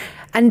cast, and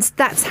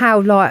that's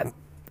how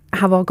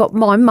I got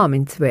my mum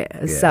into it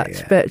as such.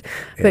 Yeah.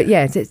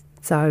 But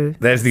so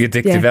there's the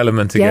addictive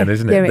element again,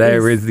 isn't it?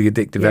 There is the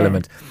addictive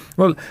element.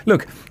 Well,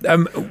 look,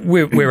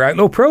 we're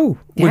Outlaw Pro.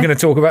 We're going to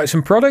talk about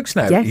some products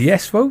now.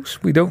 Yes,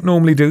 folks, we don't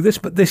normally do this,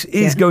 but this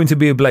is going to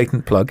be a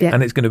blatant plug,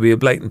 and it's going to be a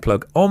blatant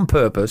plug on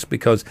purpose,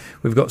 because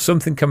we've got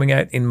something coming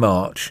out in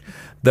March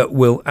that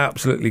will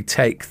absolutely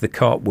take the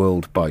carp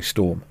world by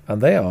storm,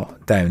 and they are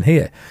down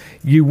here.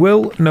 You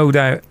will no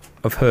doubt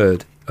have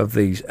heard of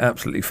these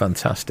absolutely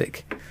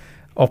fantastic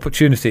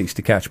opportunities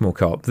to catch more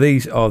carp.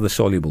 These are the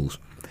solubles.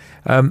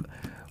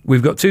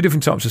 We've got 2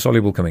 different types of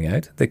soluble coming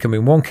out. They come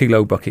in 1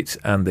 kilo buckets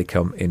and they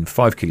come in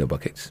 5 kilo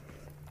buckets.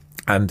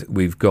 And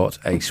we've got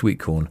a sweet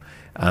corn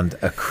and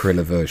a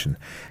krilla version.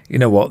 You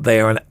know what? They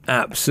are an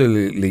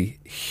absolutely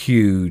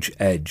huge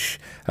edge.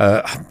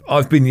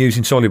 I've been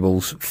using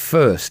solubles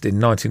first in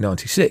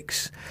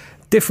 1996.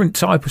 Different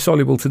type of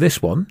soluble to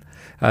this one.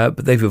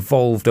 But they've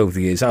evolved over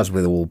the years, as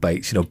with all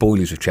baits.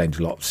 Boilies have changed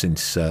a lot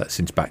since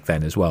back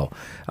then as well.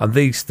 And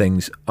these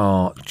things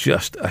are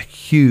just a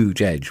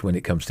huge edge when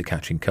it comes to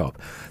catching carp.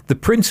 The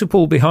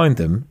principle behind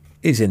them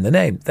is in the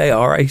name. They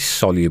are a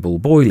soluble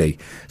boilie.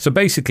 So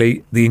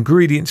basically, the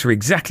ingredients are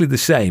exactly the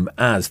same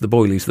as the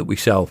boilies that we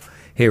sell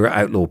here at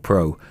Outlaw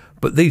Pro.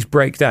 But these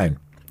break down.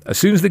 As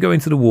soon as they go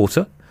into the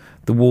water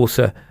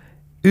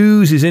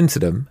oozes into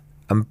them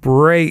and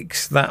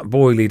breaks that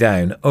boilie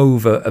down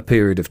over a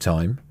period of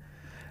time.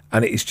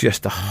 And it is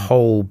just a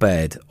whole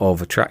bed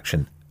of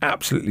attraction.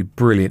 Absolutely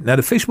brilliant. Now,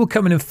 the fish will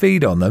come in and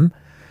feed on them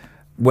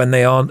when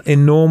they are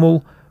in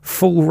normal,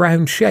 full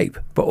round shape.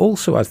 But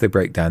also, as they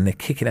break down, they're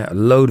kicking out a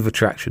load of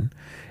attraction.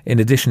 In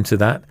addition to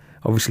that,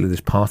 obviously, there's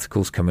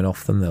particles coming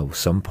off them. There's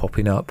some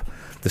popping up.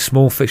 The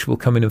small fish will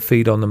come in and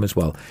feed on them as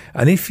well.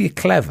 And if you're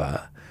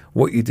clever,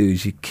 what you do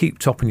is you keep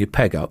topping your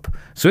peg up.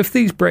 So if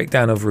these break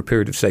down over a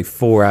period of, say,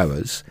 4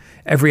 hours,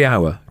 every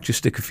hour, just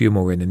stick a few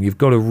more in, and you've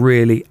got a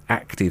really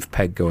active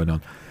peg going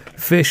on.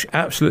 Fish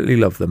absolutely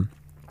love them,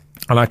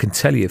 and I can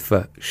tell you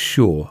for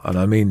sure, and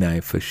I mean now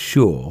for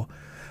sure,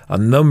 a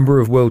number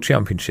of world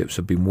championships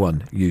have been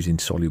won using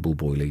soluble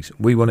boilies.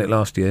 We won it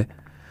last year.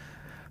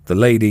 The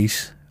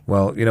ladies,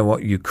 well, you know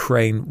what,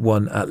 Ukraine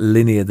won at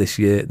Linear this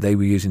year. They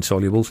were using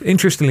solubles.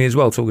 Interestingly as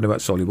well, talking about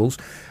solubles,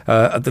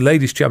 at the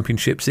ladies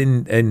championships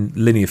in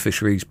Linear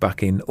Fisheries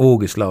back in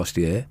August last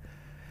year,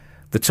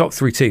 the top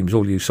 3 teams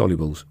all used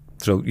solubles.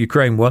 So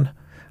Ukraine won.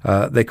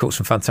 They caught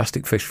some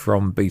fantastic fish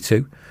from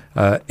B2.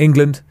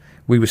 England,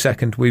 we were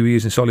second. We were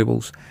using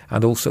solubles.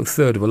 And also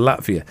third were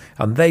Latvia.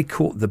 And they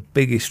caught the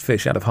biggest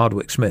fish out of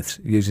Hardwick Smiths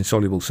using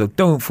solubles. So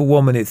don't for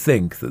 1 minute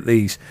think that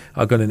these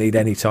are going to need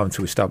any time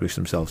to establish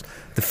themselves.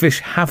 The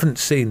fish haven't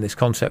seen this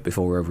concept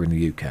before over in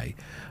the UK,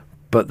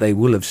 but they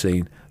will have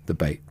seen the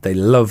bait. They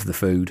love the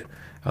food.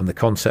 And the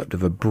concept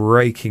of a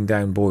breaking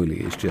down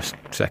boilie is just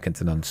second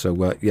to none. So,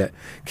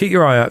 keep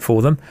your eye out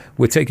for them.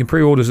 We're taking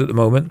pre-orders at the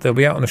moment. They'll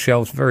be out on the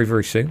shelves very,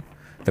 very soon.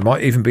 They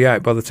might even be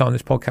out by the time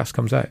this podcast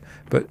comes out.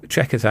 But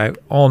check us out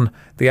on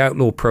the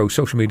Outlaw Pro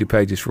social media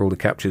pages for all the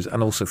captures,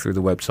 and also through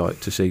the website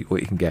to see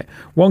what you can get.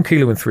 1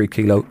 kilo and 3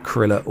 kilo,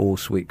 Krilla or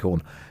sweet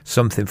corn.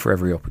 Something for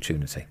every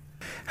opportunity.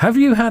 Have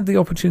you had the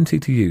opportunity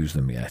to use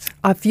them yet?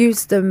 I've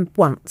used them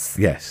once.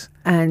 Yes.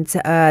 And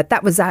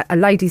that was at a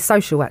ladies'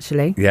 social,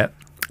 actually. Yeah.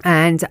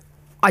 And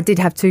I did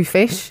have 2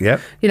 fish.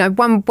 Yep. You know,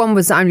 one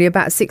was only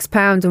about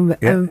 £6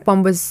 and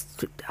one was,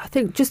 I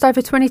think, just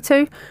over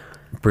 22.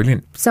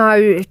 Brilliant.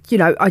 So, you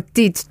know, I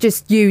did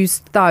just use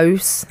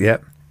those.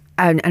 Yep.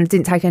 And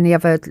didn't take any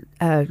other,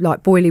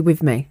 like, boilie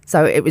with me.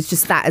 So it was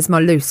just that as my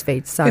loose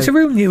feed. So it's a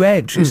real new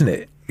edge, isn't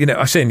it? You know,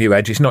 I say new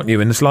edge, it's not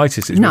new in the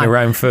slightest. It's been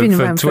around for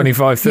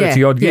 25,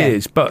 30 odd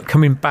years. But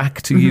coming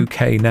back to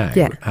UK now,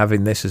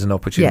 having this as an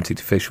opportunity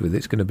to fish with,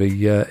 it's going to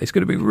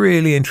be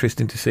really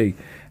interesting to see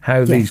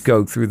how these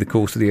go through the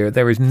course of the year.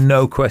 There is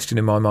no question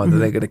in my mind that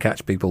they're going to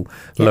catch people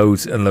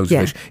loads and loads of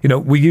fish. You know,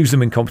 we use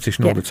them in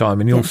competition all the time,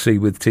 and you'll see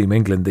with Team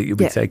England that you'll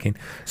be taking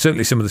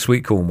certainly some of the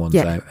sweet corn ones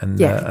out and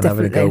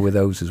having a go with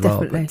those as well.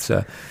 But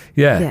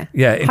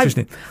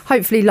interesting.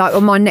 Hopefully, like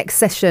on my next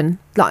session,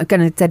 like I'm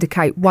going to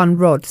dedicate one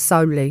rod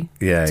solely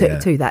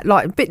to that.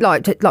 Like a bit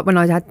like when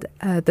I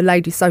had the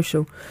ladies'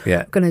 social.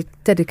 Yeah, I'm going to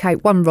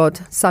dedicate one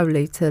rod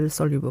solely to the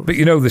soluble. But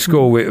you know the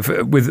score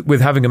with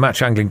having a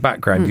match angling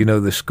background, you know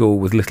the score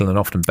with little and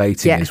often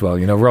baiting as well.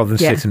 You know, rather than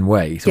sit and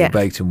wait or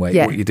bait and wait,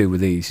 what you do with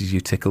these is you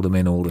tickle them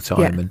in all the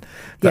time, and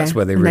that's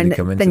where they really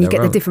come into. Then you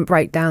get the different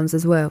breakdowns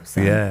as well.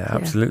 So,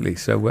 absolutely.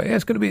 So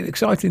it's going to be an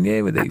exciting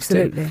year with these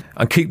two,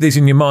 and keep these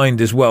in your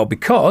mind as well,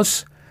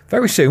 because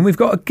very soon we've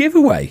got a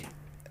giveaway.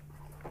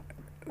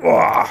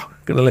 Oh,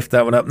 going to lift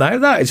that one up now.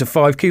 That is a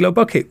 5 kilo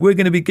bucket. We're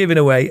going to be giving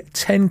away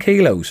 10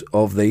 kilos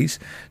of these.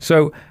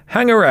 So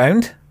hang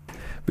around,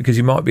 because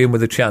you might be in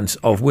with a chance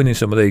of winning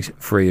some of these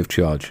free of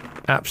charge.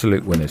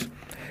 Absolute winners.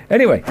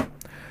 Anyway,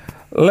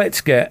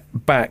 let's get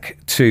back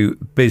to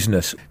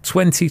business.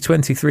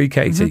 2023,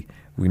 Katie.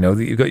 We know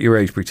that you've got your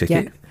Wraysbury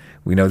ticket. Yeah.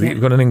 We know that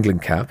you've got an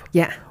England cap.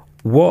 Yeah.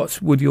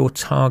 What would your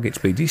targets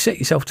be? Do you set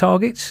yourself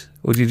targets,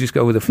 or do you just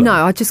go with the flow? No,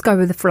 I just go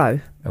with the flow.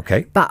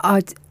 Okay. But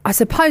I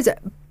suppose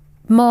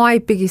my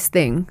biggest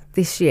thing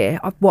this year,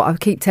 what I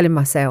keep telling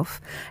myself,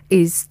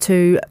 is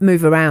to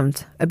move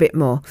around a bit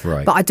more.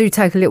 Right. But I do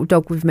take a little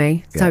dog with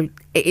me, so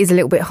it is a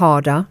little bit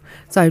harder.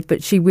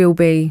 But she will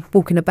be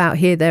walking about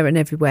here, there and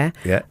everywhere.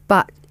 Yeah.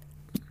 But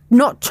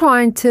not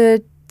trying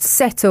to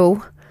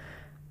settle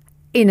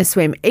in a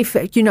swim. If,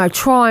 you know,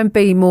 try and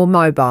be more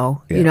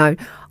mobile. Yeah. You know,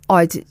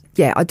 I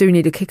do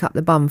need to kick up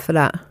the bum for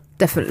that,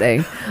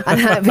 definitely.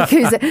 And,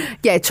 because,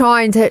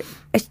 trying to,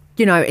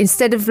 you know,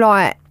 instead of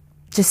like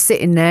just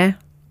sitting there,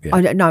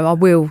 I don't know, I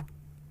will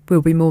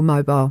be more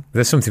mobile.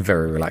 There's something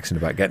very relaxing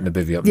about getting the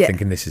bivvy up and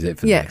thinking this is it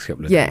for the next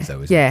couple of days,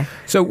 though, isn't it?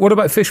 So what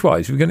about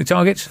fish-wise? Have you got any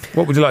targets?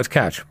 What would you like to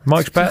catch?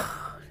 Mike's Pet?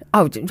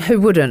 Oh,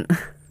 who wouldn't?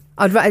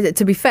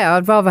 To be fair,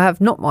 I'd rather have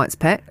not Mike's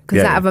Pet,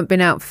 because I haven't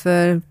been out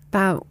for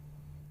about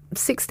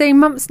 16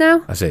 months now.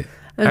 That's it.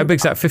 How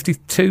big's that,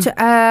 52?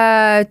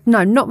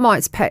 No, not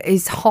Mike's Pet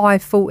is high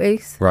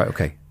 40s. Right,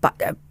 okay.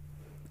 But,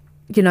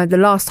 you know, the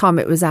last time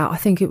it was out, I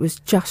think it was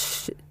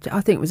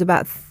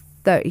about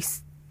 30,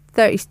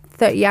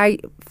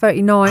 38,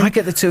 39. I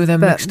get the two of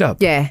them mixed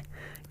up. Yeah,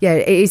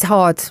 it is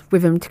hard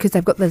with them because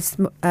they've got this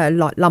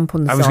like lump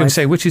on the side. I was going to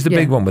say, which is the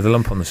big one with the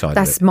lump on the side?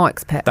 That's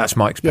Mike's Pet. That's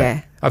Mike's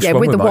Pet. Yeah,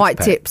 with the white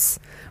tips.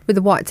 With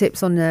the white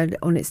tips on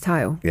its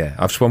tail. Yeah,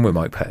 I've swum with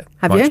Mike's Have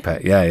you? Mike's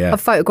Pet. Yeah. I've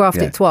photographed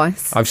it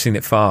twice. I've seen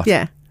it fast.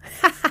 Yeah.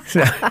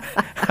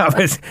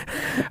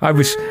 I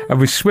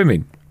was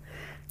swimming.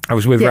 I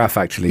was with Raf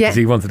actually because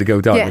he wanted to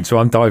go diving, so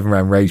I'm diving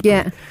around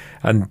Wraysbury,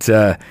 and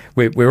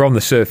we're on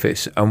the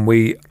surface, and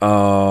we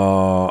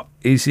are.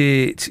 Is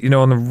it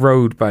on the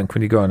road bank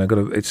when you go on?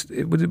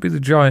 Would it be the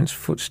giant's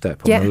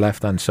footstep on the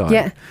left hand side?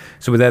 Yeah.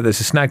 So there's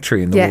a snag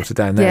tree in the water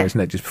down there, isn't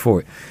it? Just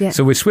before it. Yeah.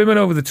 So we're swimming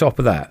over the top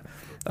of that.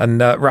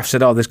 And Raf said,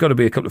 there's got to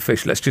be a couple of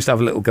fish. Let's just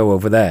have a little go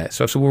over there.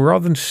 So I said, well,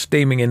 rather than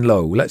steaming in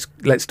low, let's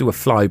do a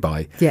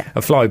flyby. Yeah.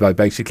 A flyby,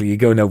 basically, you're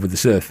going over the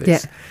surface.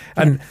 Yeah.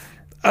 And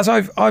as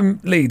I'm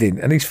leading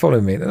and he's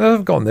following me, and as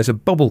I've gone, there's a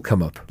bubble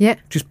come up. Yeah.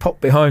 Just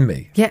popped behind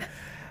me. Yeah.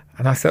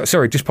 And I thought,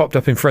 just popped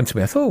up in front of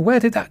me. I thought, where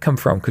did that come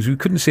from? Because we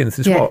couldn't see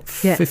anything.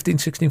 It's 15,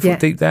 16 foot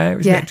deep there,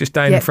 isn't it? Just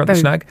down in front of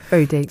the snag.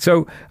 Very deep.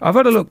 So I've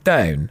had a look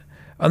down,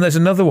 and there's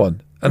another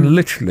one. And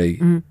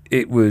literally,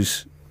 it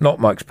was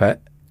not Mike's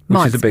Pet.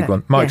 Which is a big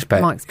one. Mike's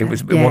Pet. Mike's Pet. It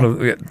was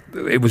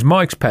it was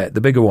Mike's Pet,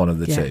 the bigger one of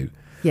the two.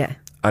 Yeah.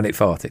 And it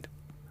farted.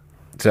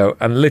 So,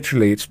 and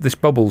literally, this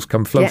bubble's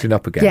come floating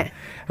up again. Yeah.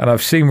 And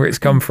I've seen where it's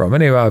come from.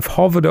 Anyway, I've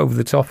hovered over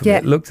the top of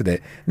it, looked at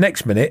it.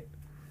 Next minute,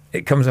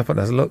 it comes up and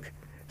has a look.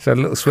 So a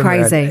little swim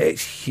crazy. Around.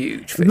 It's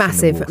huge fish.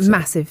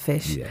 Massive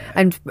fish. Yeah.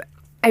 And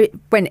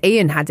when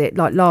Ian had it,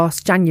 like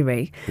last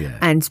January,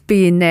 and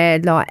being there,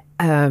 like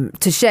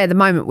to share the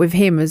moment with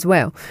him as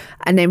well.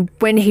 And then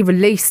when he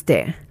released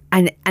it,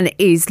 and it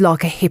is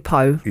like a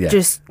hippo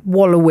just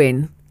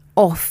wallowing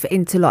off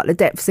into like the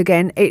depths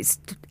again. It's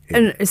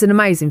And it's an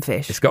amazing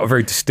fish. It's got a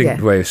very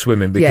distinct way of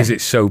swimming because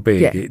it's so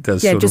big. It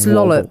does sort just of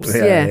lollops.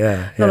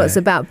 Lollops yeah.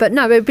 about. But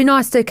no, it'd be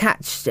nice to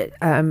catch,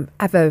 have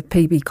a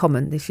PB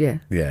common this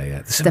year. Yeah.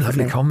 There's some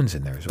lovely commons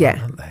in there as well,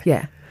 aren't there?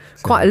 Yeah.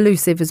 Quite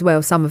elusive as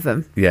well, some of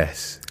them.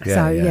 Yes.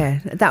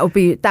 That would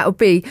be.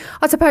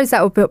 I suppose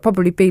that would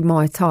probably be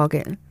my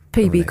target.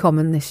 PB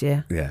common this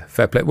year. Yeah,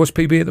 fair play. What's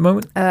PB at the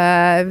moment?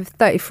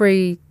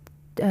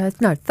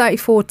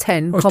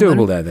 34.10. It's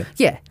doable there then.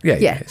 Yeah.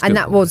 And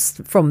that was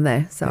from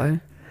there. So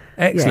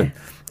excellent.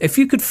 If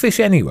you could fish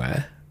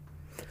anywhere,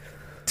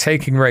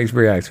 taking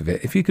Wraysbury out of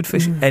it, if you could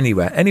fish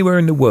anywhere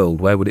in the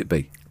world, where would it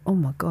be? Oh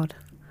my God,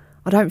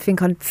 I don't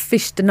think I've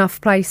fished enough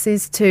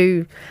places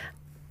to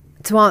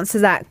answer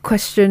that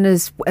question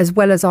as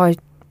well as I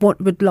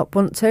would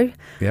want to.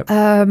 Yep.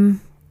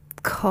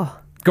 God.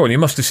 Go on, you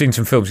must have seen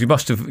some films. You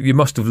must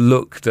have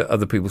looked at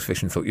other people's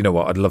fish and thought, you know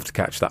what, I'd love to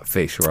catch that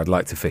fish, or I'd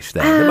like to fish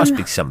there. There must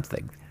be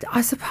something. I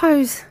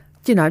suppose,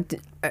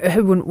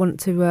 who wouldn't want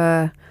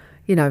to,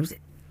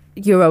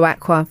 Euro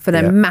Aqua for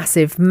their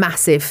massive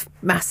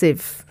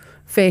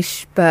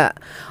fish, but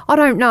I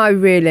don't know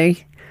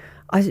really.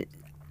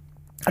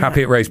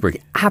 Happy at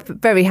Wraysbury?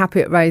 Very happy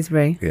at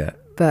Wraysbury. Yeah.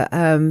 But,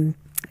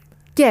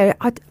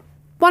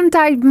 one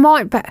day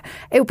but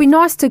it would be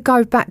nice to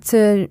go back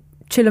to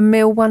Chilston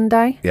Mill one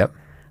day. Yep.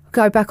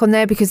 Go back on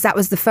there because that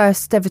was the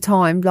first ever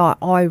time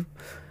I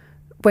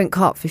went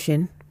carp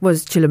fishing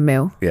was Chilston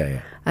Mill.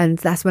 Yeah. And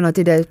that's when I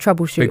did a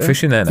troubleshooter. Big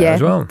fish in there now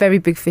as well. Very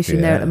big fish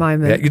in there at the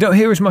moment. Yeah, you don't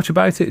hear as much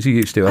about it as you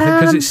used to. I think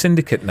because it's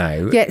syndicate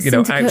now. Yeah,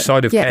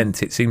 outside of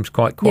Kent, it seems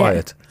quite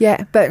quiet.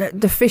 Yeah, but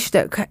the fish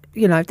that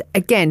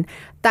again,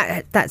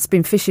 that's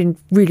been fishing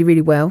really,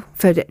 really well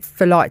for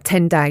like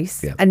 10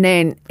 days, and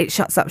then it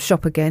shuts up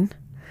shop again.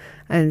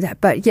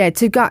 But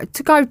to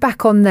go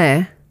back on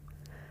there.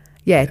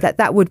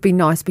 That would be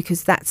nice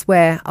because that's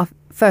where I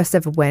first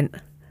ever went,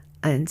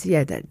 and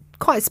that's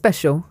quite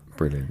special.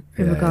 Brilliant.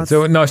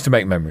 So nice to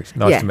make memories.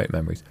 To make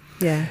memories.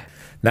 Yeah.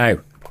 Now,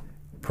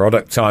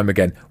 product time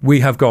again. We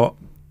have got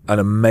an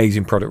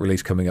amazing product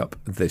release coming up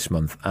this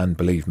month, and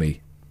believe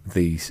me,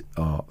 these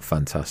are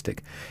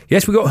fantastic.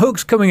 Yes, we've got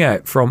hooks coming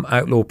out from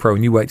Outlaw Pro,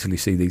 and you wait till you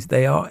see these.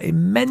 They are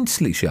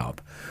immensely sharp.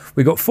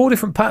 We've got 4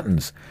 different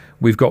patterns.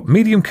 We've got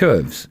medium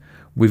curves.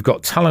 We've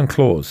got talon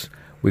claws.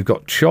 We've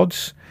got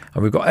chods.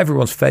 And we've got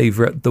everyone's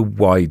favourite, the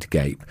wide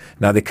gape.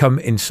 Now, they come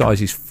in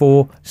sizes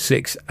 4,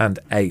 6 and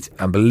 8.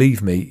 And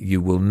believe me, you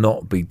will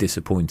not be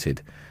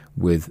disappointed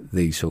with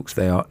these hooks.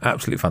 They are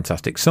absolutely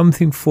fantastic.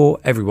 Something for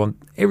everyone,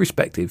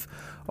 irrespective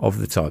of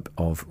the type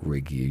of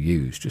rig you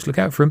use. Just look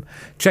out for them.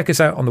 Check us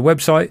out on the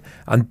website.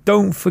 And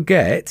don't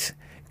forget,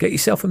 get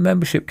yourself a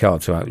membership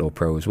card to Outlaw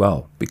Pro as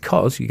well,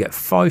 because you get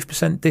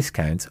 5%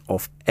 discount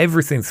off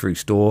everything through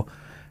Stour,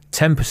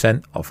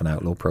 10% off an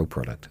Outlaw Pro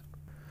product.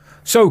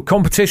 So,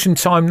 competition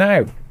time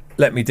now.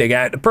 Let me dig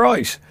out the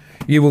prize.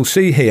 You will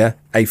see here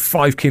a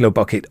 5 kilo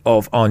bucket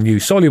of our new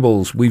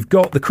Solubles. We've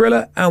got the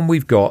Krilla and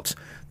we've got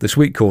the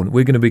sweet corn.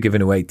 We're going to be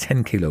giving away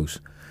 10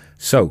 kilos.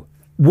 So,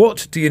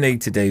 what do you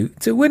need to do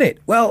to win it?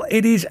 Well,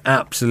 it is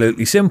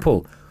absolutely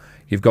simple.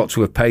 You've got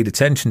to have paid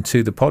attention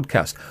to the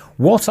podcast.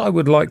 What I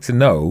would like to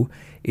know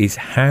is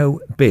how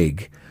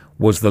big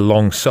was the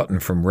Long Sutton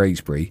from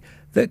Wraysbury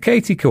that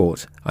Katy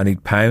caught. I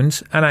need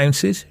pounds and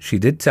ounces. She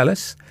did tell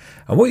us.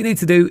 And what you need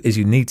to do is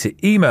you need to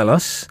email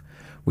us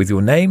with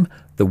your name,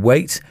 the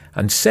weight,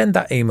 and send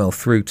that email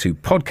through to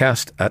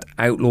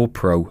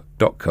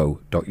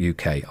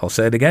podcast@outlawpro.co.uk. I'll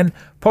say it again,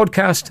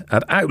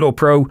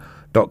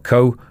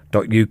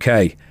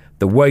 podcast@outlawpro.co.uk.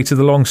 The weight of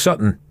the Long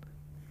Sutton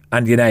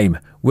and your name.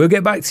 We'll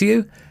get back to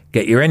you.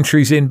 Get your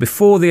entries in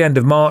before the end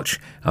of March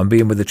and be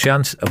in with a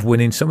chance of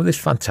winning some of this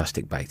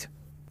fantastic bait.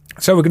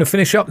 So we're going to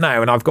finish up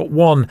now, and I've got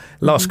one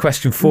last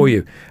question for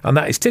you, and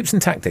that is tips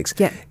and tactics.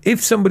 Yeah.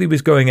 If somebody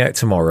was going out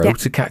tomorrow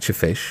to catch a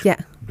fish,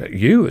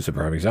 you as a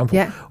prime example,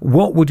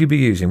 what would you be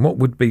using? What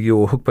would be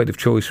your hook bait of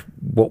choice?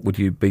 What would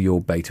you be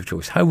your bait of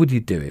choice? How would you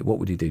do it? What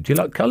would you do? Do you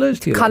like colours?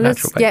 Do you like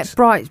natural baits? Yeah,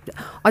 bright.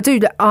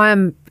 I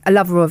am a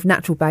lover of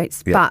natural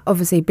baits, but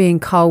obviously being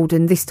cold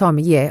and this time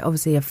of year,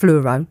 obviously a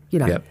fluoro,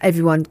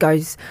 everyone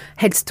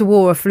heads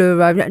toward a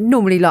fluoro,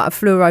 normally like a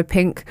fluoro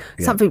pink,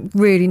 something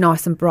really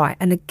nice and bright.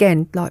 And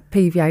again, like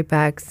PVA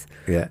bags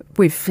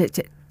with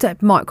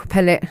micro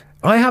pellet.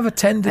 I have a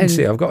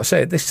tendency, I've got to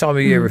say, at this time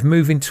of year of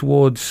moving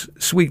towards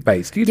sweet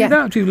baits. Do you do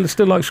that? Do you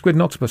still like squid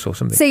and octopus or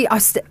something? See, I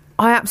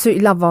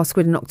absolutely love our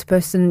squid and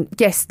octopus. And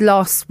yes,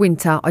 last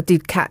winter I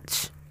did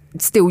catch,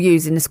 still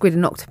using the squid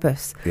and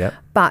octopus. Yeah.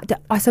 But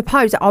I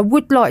suppose I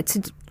would like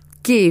to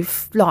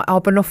give like our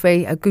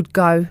banoffee a good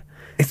go.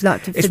 It's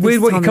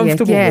weird what you're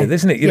comfortable with,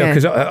 isn't it? You know,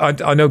 because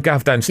I know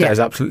Gav downstairs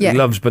absolutely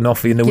loves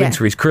banoffee in the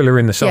winter. He's Krilla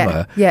in the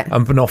summer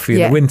and banoffee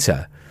in the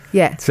winter.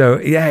 Yeah. So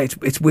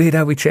it's weird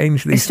how we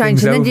change these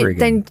things over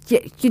again.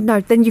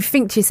 Then you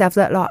think to yourself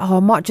that like, I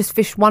might just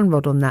fish one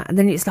rod on that, and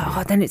then it's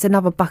like, then it's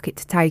another bucket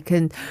to take,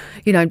 and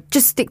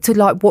just stick to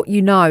like what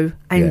you know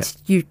and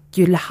you're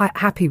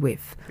happy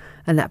with,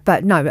 and that.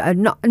 But no, a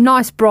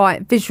nice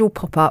bright visual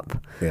pop up,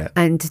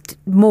 and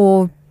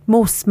more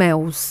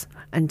smells,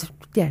 and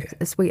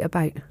a sweeter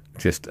bait.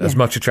 just as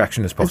much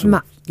attraction as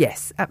possible.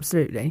 Yes,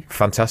 absolutely.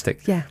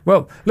 Fantastic. Yeah.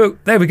 Well,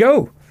 look, there we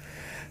go.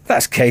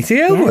 That's Katy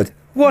Aylward. Yeah,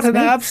 what an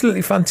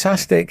absolutely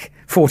fantastic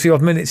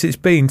 40-odd minutes it's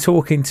been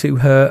talking to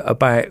her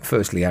about,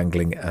 firstly,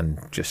 angling and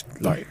just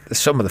like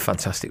some of the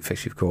fantastic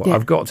fish you've caught.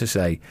 I've got to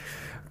say,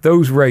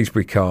 those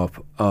Wraysbury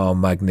carp are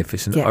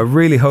magnificent. I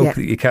really hope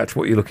that you catch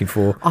what you're looking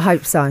for. I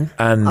hope so.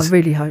 And I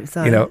really hope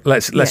so. You know,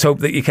 let's hope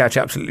that you catch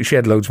absolutely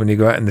shed loads when you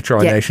go out in the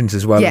Tri-Nations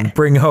as well and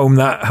bring home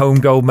that home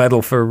gold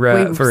medal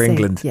for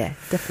England. Yeah,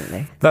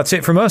 definitely. That's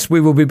it from us.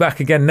 We will be back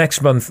again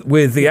next month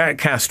with the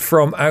Outcast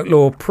from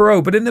Outlaw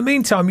Pro. But in the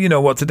meantime, you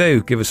know what to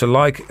do. Give us a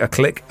like, a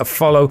click, a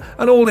follow,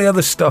 and all the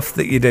other stuff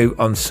that you do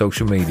on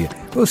social media.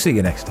 We'll see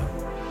you next time.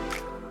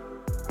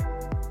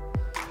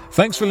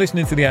 Thanks for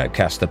listening to The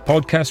Outcast, the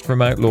podcast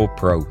from Outlaw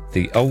Pro,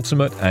 the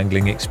ultimate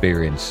angling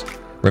experience.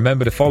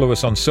 Remember to follow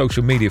us on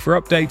social media for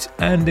updates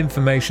and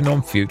information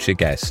on future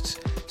guests.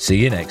 See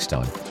you next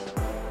time.